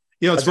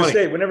 It's funny.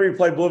 Say, whenever you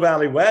play Blue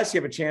Valley West, you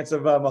have a chance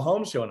of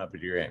Mahomes showing up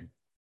at your game.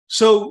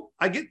 So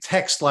I get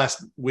text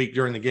last week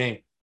during the game.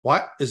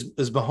 why is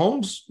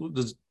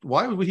Mahomes?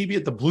 Why would he be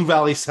at the Blue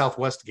Valley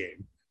Southwest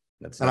game?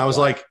 That's and I was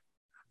like,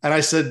 and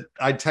I said,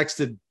 I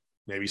texted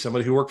maybe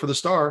somebody who worked for the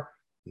Star.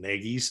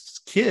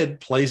 Nagy's kid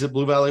plays at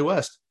Blue Valley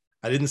West.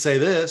 I didn't say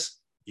this.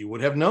 You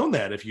would have known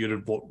that if you'd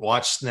have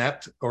watched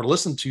Snapped or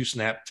listened to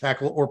Snap,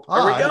 Tackle, or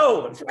Pod. There we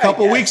go. A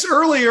couple weeks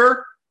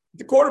earlier.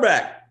 The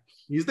quarterback.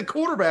 He's the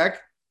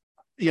quarterback.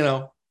 You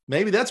know,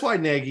 maybe that's why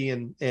Nagy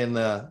and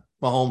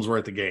Mahomes were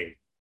at the game.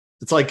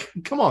 It's like,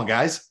 come on,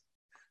 guys.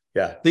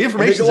 Yeah. The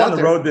information's on out the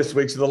there. road this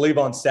week, so they'll leave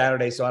on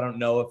Saturday. So I don't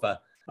know if a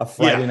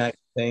Friday night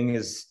thing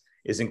is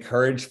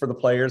encouraged for the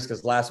players,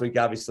 because last week,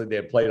 obviously, they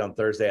had played on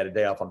Thursday, had a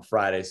day off on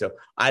Friday. So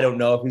I don't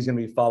know if he's going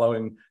to be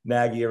following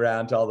Nagy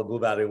around to all the Blue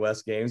Valley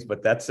West games,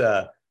 but that's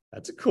a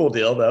cool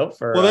deal, though.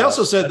 Well, they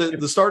also said that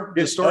the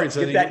story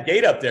said get that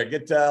gate up there,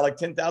 get like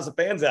 10,000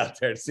 fans out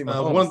there to see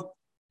Mahomes.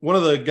 One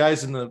of the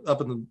guys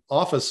up in the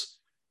office,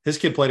 his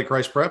kid played at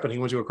Christ Prep, and he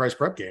went to a Christ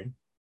Prep game,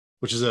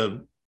 which is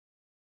the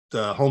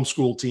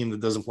homeschool team that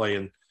doesn't play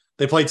in.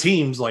 They play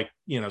teams like,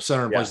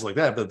 Center and places like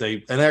that, but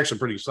they're actually a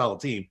pretty solid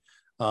team.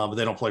 But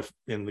they don't play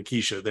in the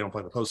Keisha. They don't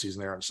play in the postseason.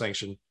 They aren't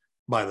sanctioned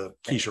by the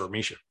Keisha or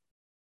Misha.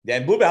 Yeah,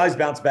 and Blue Valley's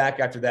bounced back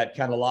after that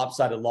kind of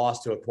lopsided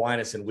loss to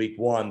Aquinas in week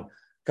 1. A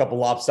couple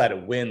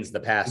lopsided wins the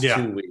past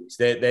 2 weeks.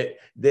 A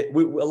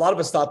lot of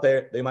us thought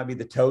they might be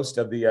the toast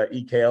of the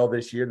EKL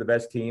this year, the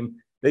best team.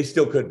 They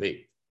still could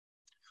be.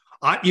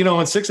 In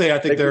 6A, I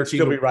think they're a team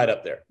still be right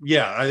up there.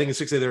 Yeah, I think in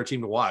 6A they're a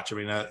team to watch. I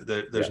mean,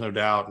 there's no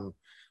doubt, and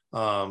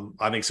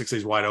I think 6A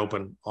is wide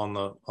open on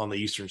the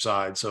eastern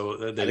side, so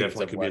they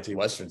definitely could be a team.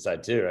 Western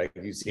side too, right?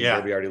 You've seen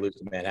Derby already lose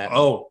to Manhattan.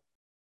 Oh,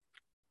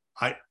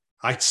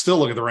 I still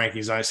look at the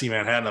rankings and I see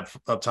Manhattan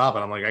up top,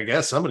 and I'm like, I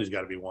guess somebody's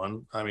got to be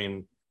one. I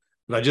mean,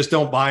 but I just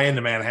don't buy into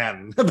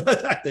Manhattan.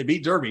 They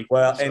beat Derby.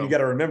 Well, and you got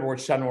to remember,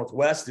 Wichita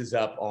Northwest is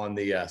up on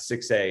the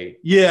 6A.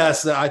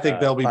 Yes, I think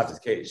they'll be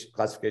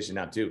classification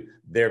now too.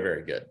 They're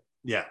very good.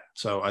 Yeah,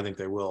 so I think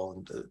they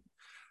will.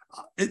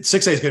 And 6A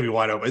is going to be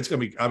wide open. It's going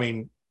to be. I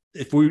mean,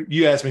 if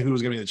you asked me who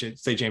was going to be in the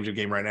state championship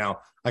game right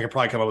now, I could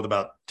probably come up with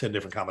about 10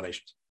 different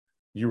combinations.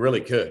 You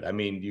really could. I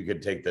mean, you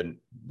could take the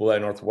Blue Valley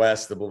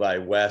Northwest, the Blue Valley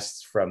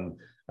West from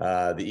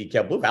the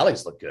EKL. Blue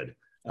Valleys look good.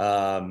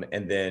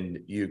 And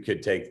then you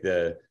could take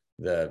the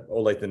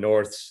Olathe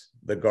Norths,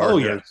 the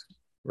Gardners,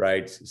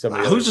 right?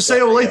 Who's to say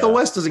Olathe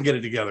West doesn't get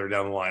it together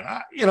down the line?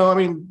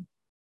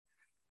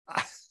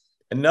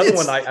 Another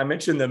one, I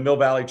mentioned the Mill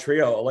Valley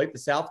Trio, Olathe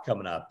South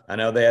coming up. I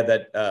know they had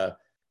that,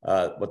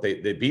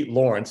 they beat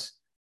Lawrence.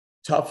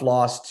 Tough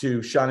loss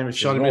to Shawnee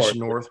Mission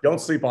North. Don't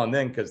sleep on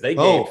them because they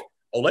gave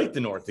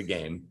Olathe North the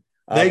game.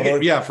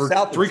 For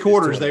South 3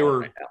 quarters they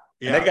were. Right,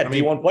 and they got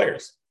D1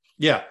 players.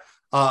 Yeah,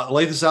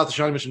 Olathe South and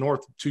Shawnee Mission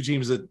North, 2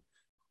 teams that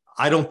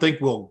I don't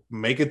think will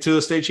make it to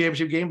a state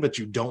championship game, but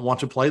you don't want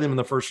to play them in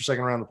the first or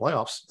second round of the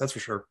playoffs. That's for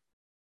sure.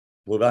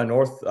 Blue Valley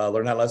North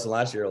learned that lesson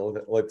last year.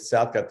 Olathe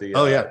South got the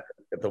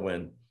got the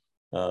win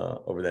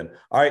over them.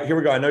 All right, here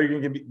we go. I know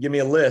you're going to give me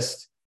a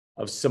list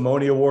of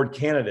Simone Award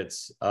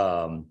candidates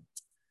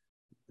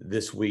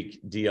this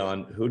week,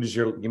 Dion. Who does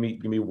give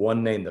me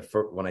one name?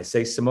 When I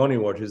say Simone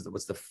Award,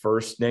 what's the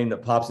first name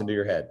that pops into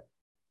your head?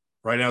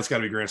 Right now, it's got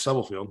to be Grant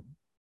Stubblefield.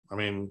 I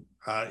mean,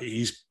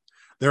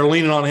 they're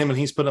leaning on him, and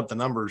he's putting up the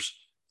numbers.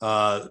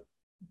 And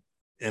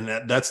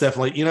that's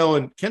definitely,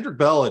 and Kendrick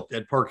Bell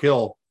at Park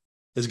Hill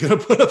is going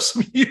to put up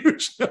some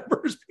huge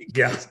numbers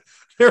because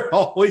they're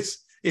always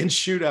in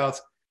shootouts.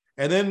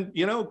 And then,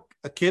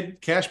 a kid,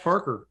 Cash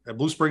Parker at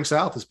Blue Spring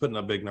South, is putting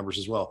up big numbers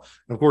as well.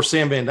 And of course,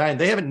 Sam Van Dyne,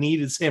 they haven't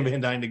needed Sam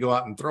Van Dyne to go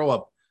out and throw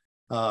up,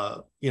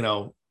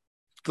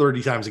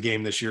 30 times a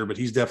game this year, but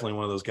he's definitely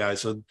one of those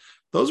guys. So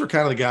those are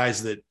kind of the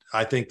guys that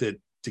I think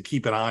that to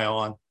keep an eye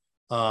on.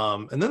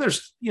 And then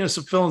there's,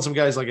 some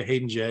guys like a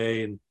Hayden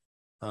J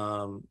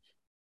and,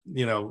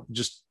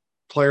 just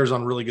players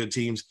on really good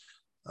teams.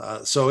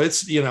 So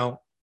it's,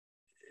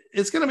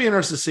 it's going to be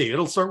interesting to see.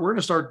 We're going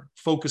to start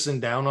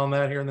focusing down on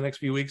that here in the next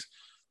few weeks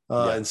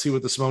and see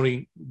what the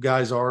Simone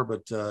guys are.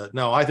 But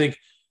no, I think,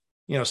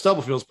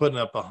 Stubblefield's putting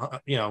up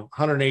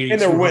 180.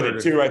 And they're winning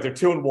too, right? They're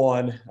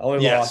 2-1.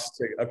 Only lost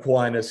to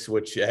Aquinas,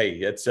 which,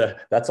 hey,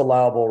 that's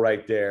allowable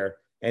right there.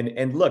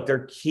 And look,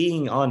 they're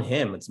keying on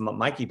him. It's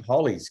Mikey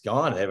Pauly's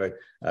gone. They have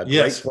a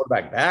great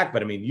quarterback back,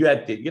 but I mean, you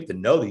have to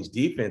know these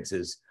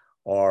defenses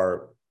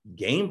are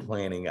game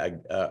planning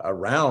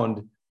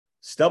around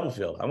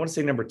Stubblefield. I want to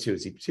say number 2.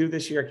 Is he 2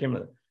 this year? I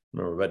can't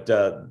remember,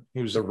 but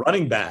he was a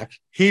running back.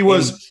 He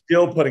was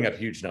still putting up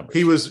huge numbers.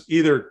 He was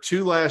either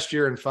 2 last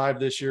year and 5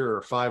 this year,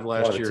 or 5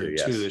 last year and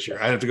 2 this year.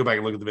 I have to go back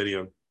and look at the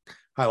video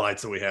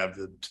highlights that we have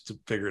to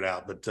figure it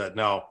out. But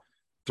no,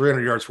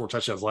 300 yards, 4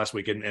 touchdowns last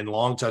week, and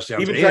long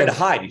touchdowns. He even tried to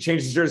hide. He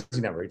changed his jersey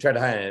number. He tried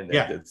to hide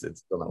it. It's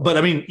still not. But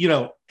I mean,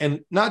 and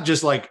not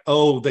just like,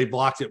 they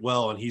blocked it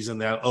well and he's in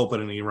that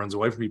open and he runs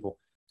away from people.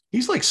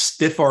 He's like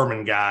stiff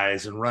arming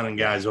guys and running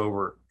guys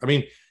over. I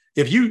mean,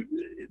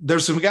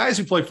 there's some guys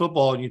who play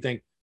football and you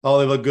think, they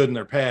look good in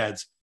their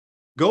pads.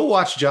 Go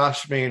watch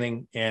Josh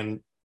Manning and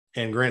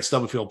Grant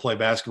Stubblefield play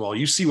basketball.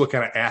 You see what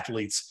kind of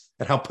athletes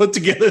and how put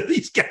together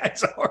these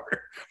guys are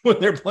when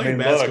they're playing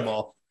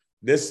basketball.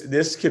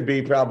 this could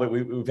be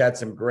probably, we've had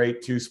some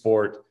great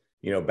two-sport,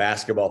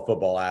 basketball,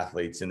 football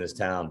athletes in this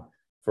town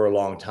for a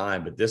long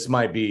time, but this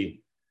might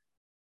be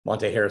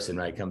Monte Harrison,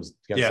 right? Comes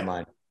to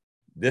mind.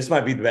 This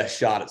might be the best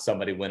shot at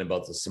somebody winning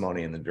both the Simone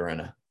and the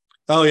Durena.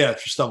 Oh yeah,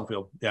 for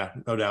Stubblefield. Yeah,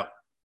 no doubt.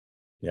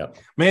 Yeah.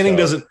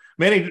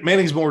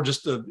 Manning's more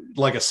just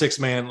like a six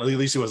man. At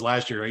least he was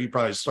last year. He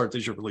probably start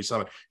this year for Lee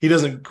Summit.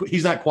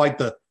 He's not quite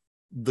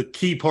the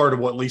key part of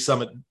what Lee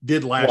Summit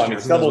did last year.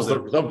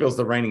 Stubblefield's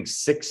the reigning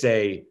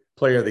 6A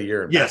player of the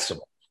year in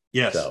basketball.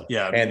 Yes. So,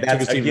 yeah. And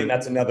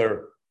that's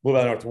another Blue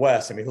Valley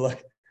Northwest. I mean,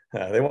 look,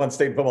 they won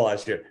state football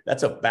last year.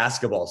 That's a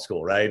basketball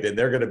school, right? And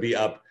they're going to be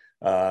up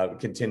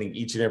contending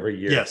each and every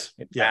year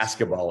in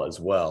basketball as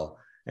well.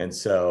 And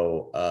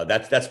so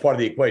that's part of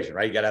the equation,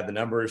 right? You got to have the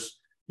numbers.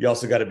 You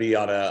also got to be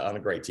on a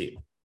great team.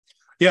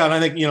 Yeah, and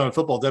I think in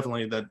football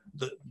definitely that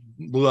the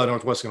Blue Valley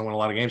Northwest is going to win a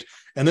lot of games.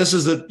 And this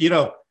is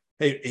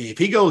hey, if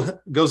he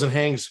goes and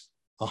hangs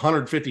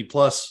 150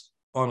 plus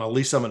on a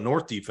Lee Summit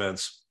North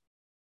defense,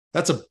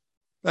 that's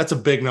a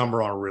big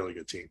number on a really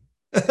good team.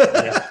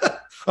 Yeah.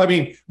 I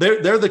mean,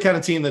 they're the kind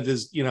of team that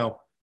is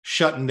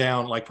shutting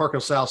down like Park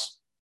Hill South's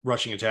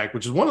rushing attack,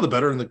 which is one of the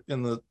better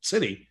in the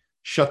city.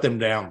 Shut them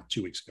down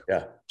 2 weeks ago.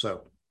 Yeah.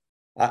 So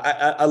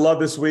I love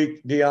this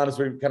week, Dion, as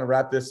we kind of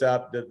wrap this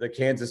up, the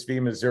Kansas v.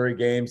 Missouri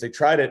games. They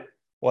tried it,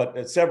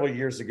 several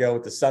years ago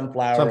with the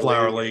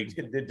Sunflower League.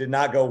 It did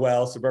not go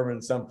well,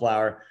 Suburban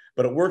Sunflower,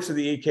 but it works with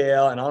the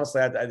EKL. And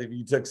honestly, I think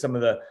you took some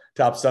of the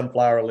top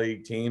Sunflower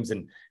League teams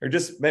and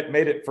just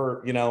made it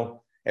for,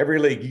 every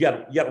league. You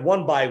got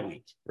one bye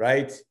week,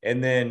 right?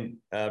 And then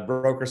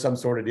broker some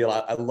sort of deal.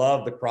 I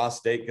love the cross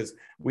state because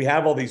we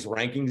have all these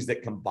rankings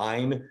that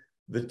combine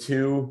the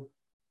two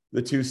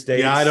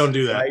states. Yeah, I don't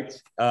do that.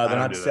 Right? They're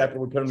not separate.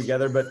 We put them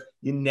together, but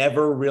you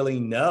never really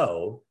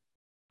know.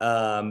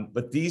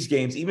 But these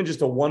games, even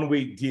just a 1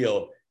 week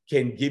deal,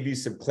 can give you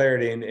some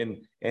clarity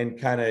and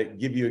kind of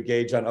give you a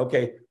gauge on,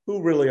 okay,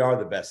 who really are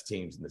the best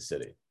teams in the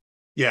city?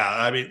 Yeah,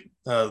 I mean,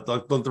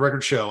 the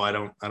record show, I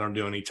don't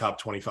do any top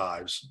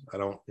 25s. I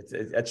don't.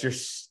 That's your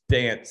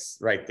stance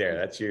right there.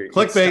 That's your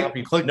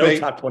clickbait. No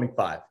top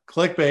 25.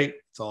 Clickbait.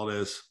 That's all it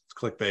is. It's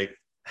clickbait.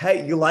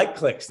 Hey, you like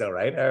clicks though,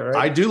 right?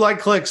 I do like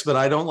clicks, but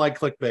I don't like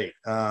clickbait.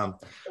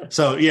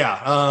 So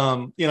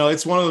yeah,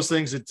 it's one of those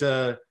things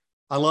that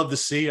I love to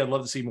see. I'd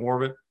love to see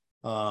more of it.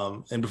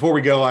 And before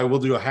we go, I will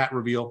do a hat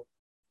reveal.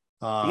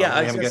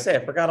 I was going to say,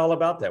 I forgot all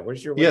about that.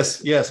 Where's your?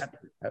 Yes.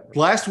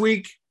 Last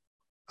week,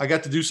 I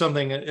got to do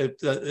something.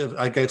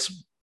 I guess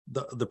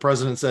the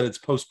president said it's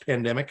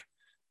post-pandemic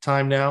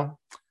time now.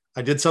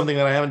 I did something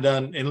that I haven't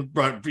done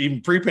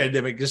even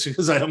pre-pandemic, just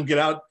because I don't get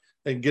out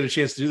and get a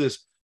chance to do this.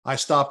 I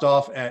stopped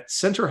off at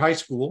Center High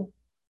School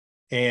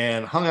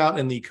and hung out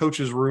in the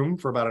coach's room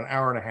for about an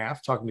hour and a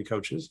half talking to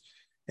coaches,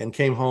 and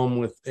came home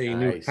with a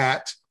new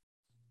hat.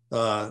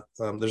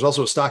 There's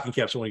also a stocking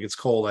cap, so when it gets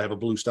cold, I have a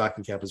blue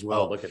stocking cap as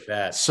well. Oh, look at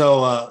that.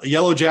 So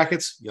yellow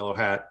jackets, yellow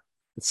hat.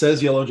 It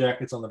says Yellow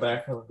Jackets on the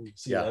back. I don't know if you can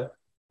see that.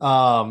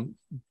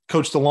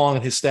 Coach DeLong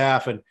and his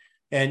staff. And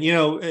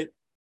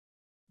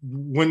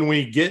when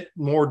we get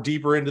more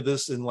deeper into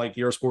this, and like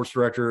you're a sports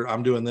director,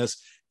 I'm doing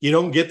this, you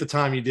don't get the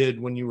time you did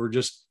when you were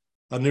just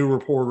a new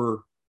reporter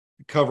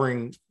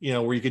covering,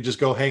 where you could just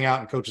go hang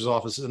out in coach's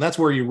office. And that's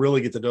where you really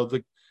get to know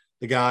the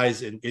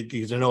guys and get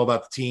to know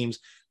about the teams.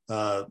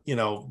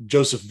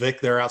 Joseph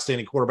Vick, their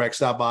outstanding quarterback,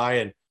 stopped by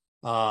and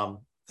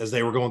as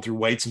they were going through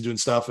weights and doing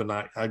stuff. And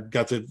I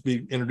got to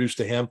be introduced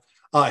to him.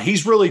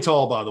 He's really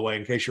tall, by the way,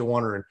 in case you're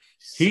wondering.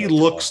 He's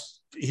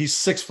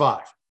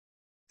 6'5",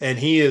 and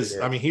he is,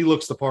 he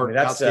looks the part.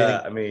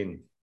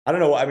 I don't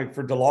know.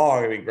 For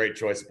DeLong, great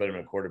choice to put him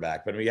at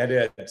quarterback, but he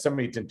had so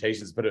many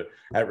temptations to put it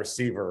at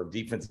receiver or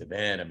defensive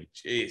end.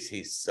 Geez,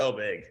 he's so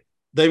big.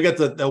 They've got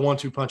the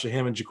 1-2 punch of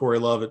him and Ja'Cory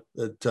Love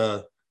at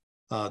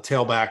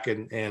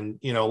tailback. And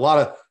a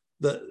lot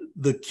of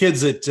the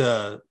kids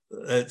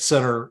at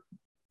center,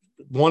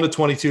 1 to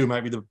 22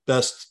 might be the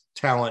best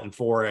talent in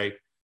 4A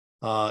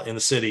in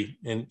the city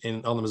on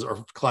the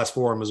Missouri, Class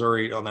 4 in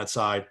Missouri on that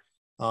side.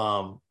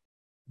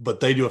 But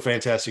they do a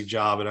fantastic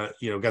job. And I,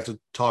 got to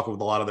talk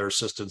with a lot of their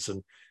assistants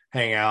and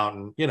hang out.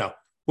 And,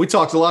 we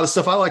talked a lot of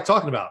stuff I like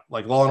talking about,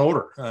 like Law and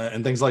Order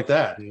and things like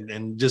that.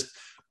 And just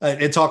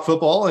and talk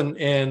football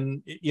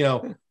and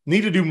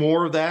need to do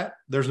more of that.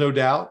 There's no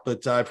doubt.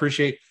 But I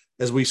appreciate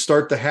as we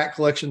start the hat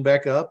collection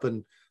back up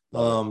and,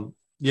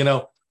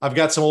 I've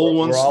got some old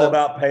ones. We're all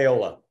about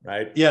payola,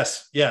 right?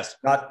 Yes.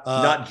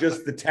 Not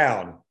just the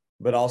town,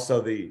 but also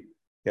the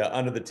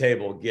under the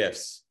table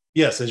gifts.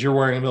 Yes, as you're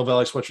wearing a Mill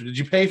Valley sweatshirt. Did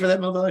you pay for that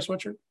Mill Valley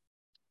sweatshirt?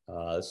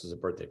 This was a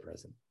birthday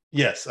present.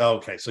 Yes.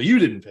 Okay. So you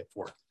didn't pay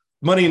for it.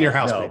 Money in your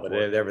house. No, but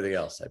everything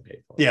else I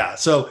paid for. Yeah.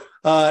 So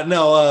I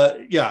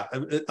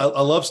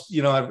love.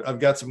 I've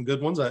got some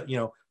good ones.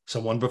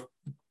 Someone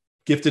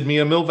gifted me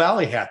a Mill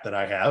Valley hat that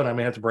I have, and I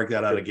may have to break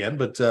that out again.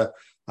 But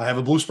I have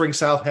a Blue Spring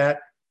South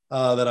hat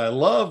that I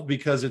love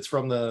because it's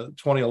from the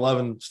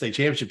 2011 state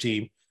championship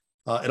team.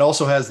 It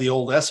also has the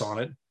old S on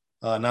it,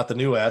 not the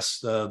new S.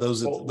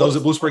 Those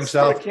at Blue Spring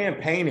South. A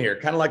campaign here,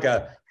 kind of like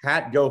a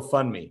hat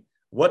GoFundMe.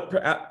 what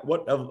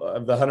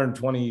of the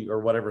 120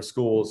 or whatever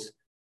schools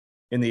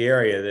in the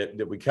area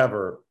that we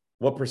cover,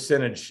 what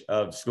percentage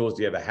of schools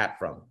do you have a hat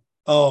from?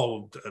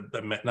 Oh,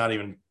 not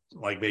even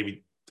like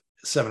maybe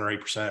 7 or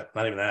 8%.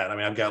 Not even that. I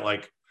mean, we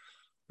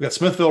got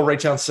Smithville,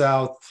 Raytown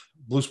South,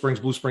 Blue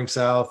Springs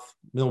South,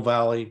 Mill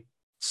Valley,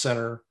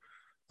 Center,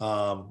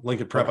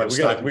 Lincoln Prep.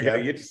 Okay, we got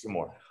to get you some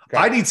more. Okay.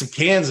 I need some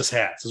Kansas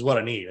hats is what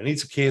I need. I need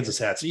some Kansas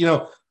hats.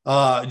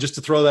 Just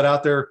to throw that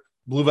out there,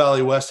 Blue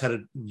Valley West had a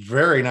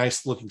very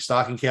nice looking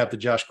stocking cap that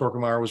Josh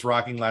Korkemeyer was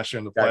rocking last year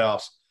in the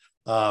playoffs.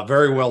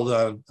 Very well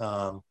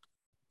done.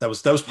 That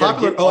was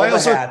popular.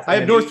 I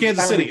have North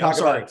Kansas City. I'm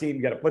sorry, team.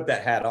 You got to put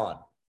that hat on.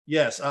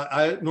 Yes,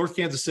 I North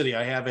Kansas City.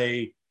 I have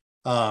a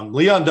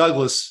Leon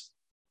Douglas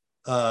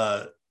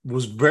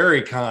was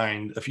very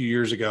kind a few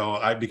years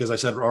ago. Because I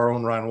said our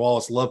own Ryan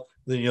Wallace loved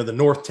the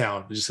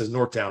Northtown. It just says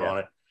Northtown on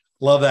it.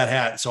 Love that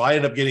hat. So I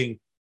ended up getting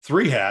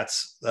 3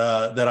 hats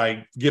that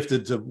I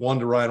gifted one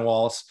to Ryan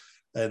Wallace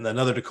and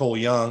another to Cole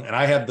Young. And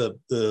I have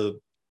the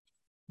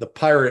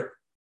pirate,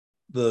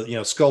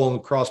 skull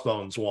and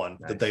crossbones one.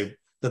 Nice.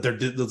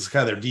 That's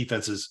kind of their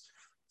defenses.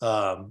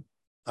 I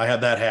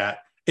have that hat.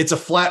 It's a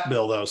flat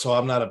bill though, so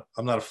I'm not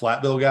a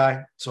flat bill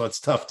guy. So it's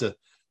tough to,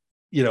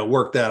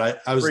 work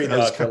that. I was you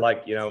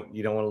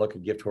don't want to look a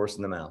gift horse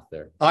in the mouth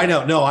there. I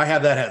know. No, I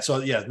have that hat. So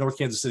yeah, North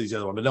Kansas City's the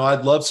other one. But no,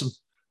 I'd love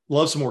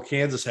some more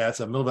Kansas hats.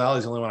 Mill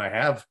Valley's the only one I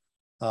have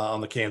on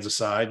the Kansas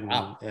side.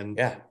 And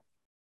yeah,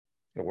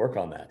 gonna work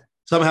on that.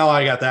 Somehow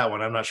I got that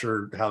one. I'm not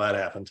sure how that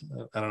happened.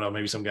 I don't know.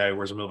 Maybe some guy who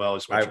wears a Mill Valley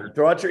sweatshirt. Right,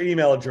 throw out your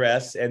email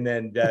address, and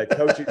then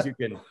coaches, you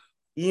can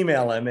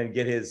email him and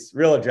get his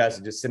real address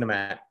and just send him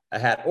a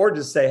hat, or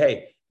just say,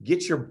 "Hey,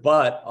 get your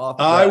butt off."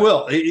 I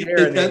will.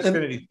 Here in the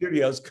Xfinity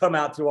Studios, come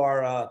out to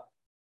our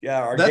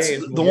that's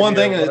games. The one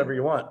thing, whatever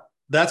you want.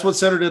 That's what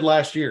Center did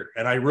last year,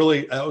 and I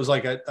was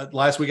like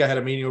last week. I had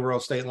a meeting over on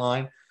state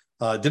line.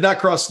 Did not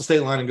cross the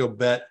state line and go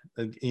bet,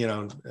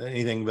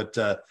 anything, but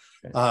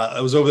I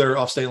was over there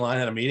off state line,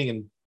 had a meeting,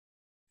 and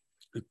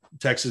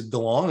texted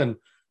DeLong, and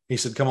he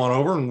said, "Come on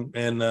over,"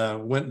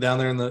 and went down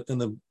there in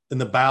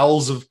the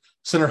bowels of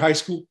Center High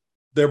School,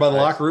 there by the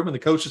locker room, and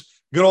the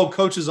good old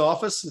coach's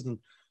office, and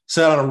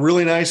sat on a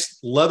really nice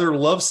leather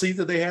love seat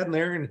that they had in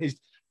there, and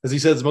as he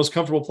said, it's the most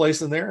comfortable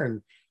place in there,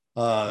 and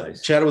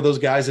chatted with those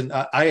guys, and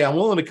I am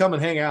willing to come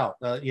and hang out.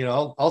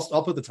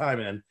 I'll put the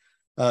time in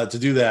to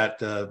do that,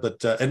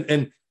 but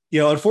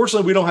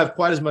unfortunately, we don't have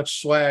quite as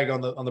much swag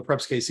on the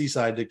Preps KC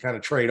side to kind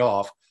of trade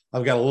off.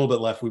 I've got a little bit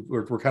left.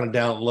 We're kind of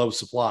down low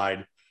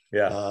supplied.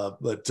 Yeah.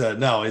 But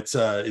no,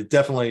 it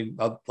definitely,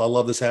 I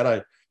love this hat.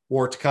 I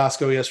wore it to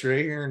Costco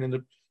yesterday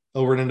here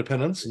over in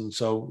Independence. And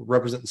so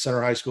representing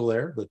Center High School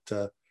there,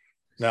 but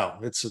no,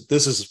 this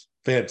is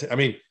fantastic. I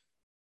mean,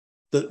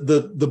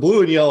 the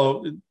blue and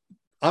yellow,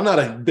 I'm not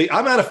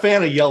a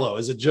fan of yellow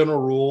as a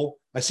general rule.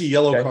 I see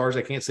yellow cars.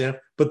 I can't stand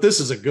it, but this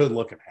is a good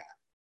looking hat.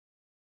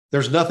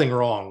 There's nothing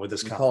wrong with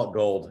this. Call it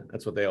gold.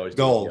 That's what they always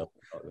do. Gold.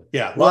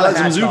 Yeah. Well,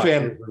 as a Mizzou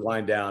fan,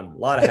 wind down. A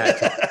lot of hat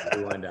talk.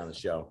 We wind down the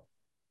show.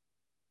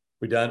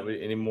 We done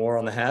any more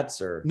on the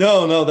hats or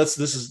no? This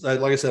is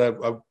like I said.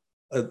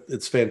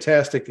 It's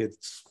fantastic.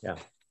 It's I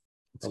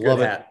love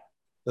hat.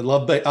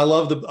 it. I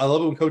love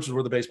it when coaches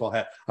wear the baseball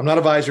hat. I'm not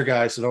a visor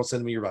guy, so don't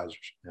send me your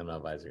visors. I'm not a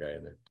visor guy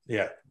either.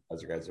 Yeah,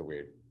 visor guys are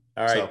weird.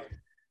 All right.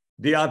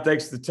 Deon,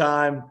 thanks for the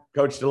time.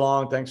 Coach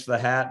DeLong, thanks for the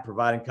hat,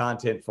 providing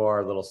content for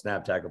our little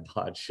Snap Tackle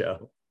Pod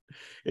show.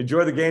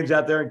 Enjoy the games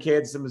out there in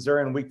Kansas and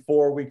Missouri in week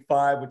 4, week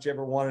 5,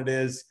 whichever one it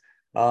is.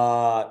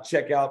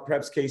 Check out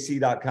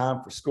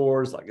prepskc.com for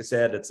scores. Like I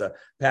said, it's a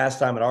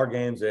pastime at our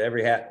games.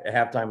 Every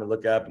halftime we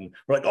look up and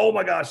we're like, oh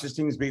my gosh, this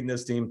team's beating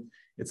this team.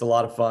 It's a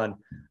lot of fun.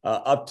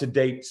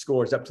 Up-to-date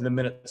scores,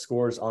 up-to-the-minute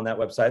scores on that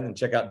website. And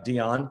check out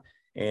Deon.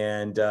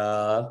 And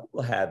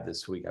we'll have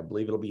this week, I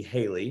believe it'll be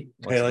Haley.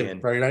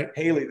 Friday night.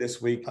 Haley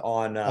this week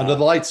on Under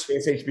the Lights.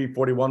 KSHB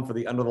 41 for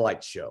the Under the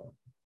Lights show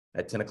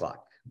at 10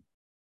 o'clock.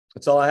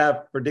 That's all I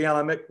have for Deon.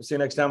 I'm Mick. We'll see you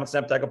next time on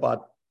Snap Tackle Pod.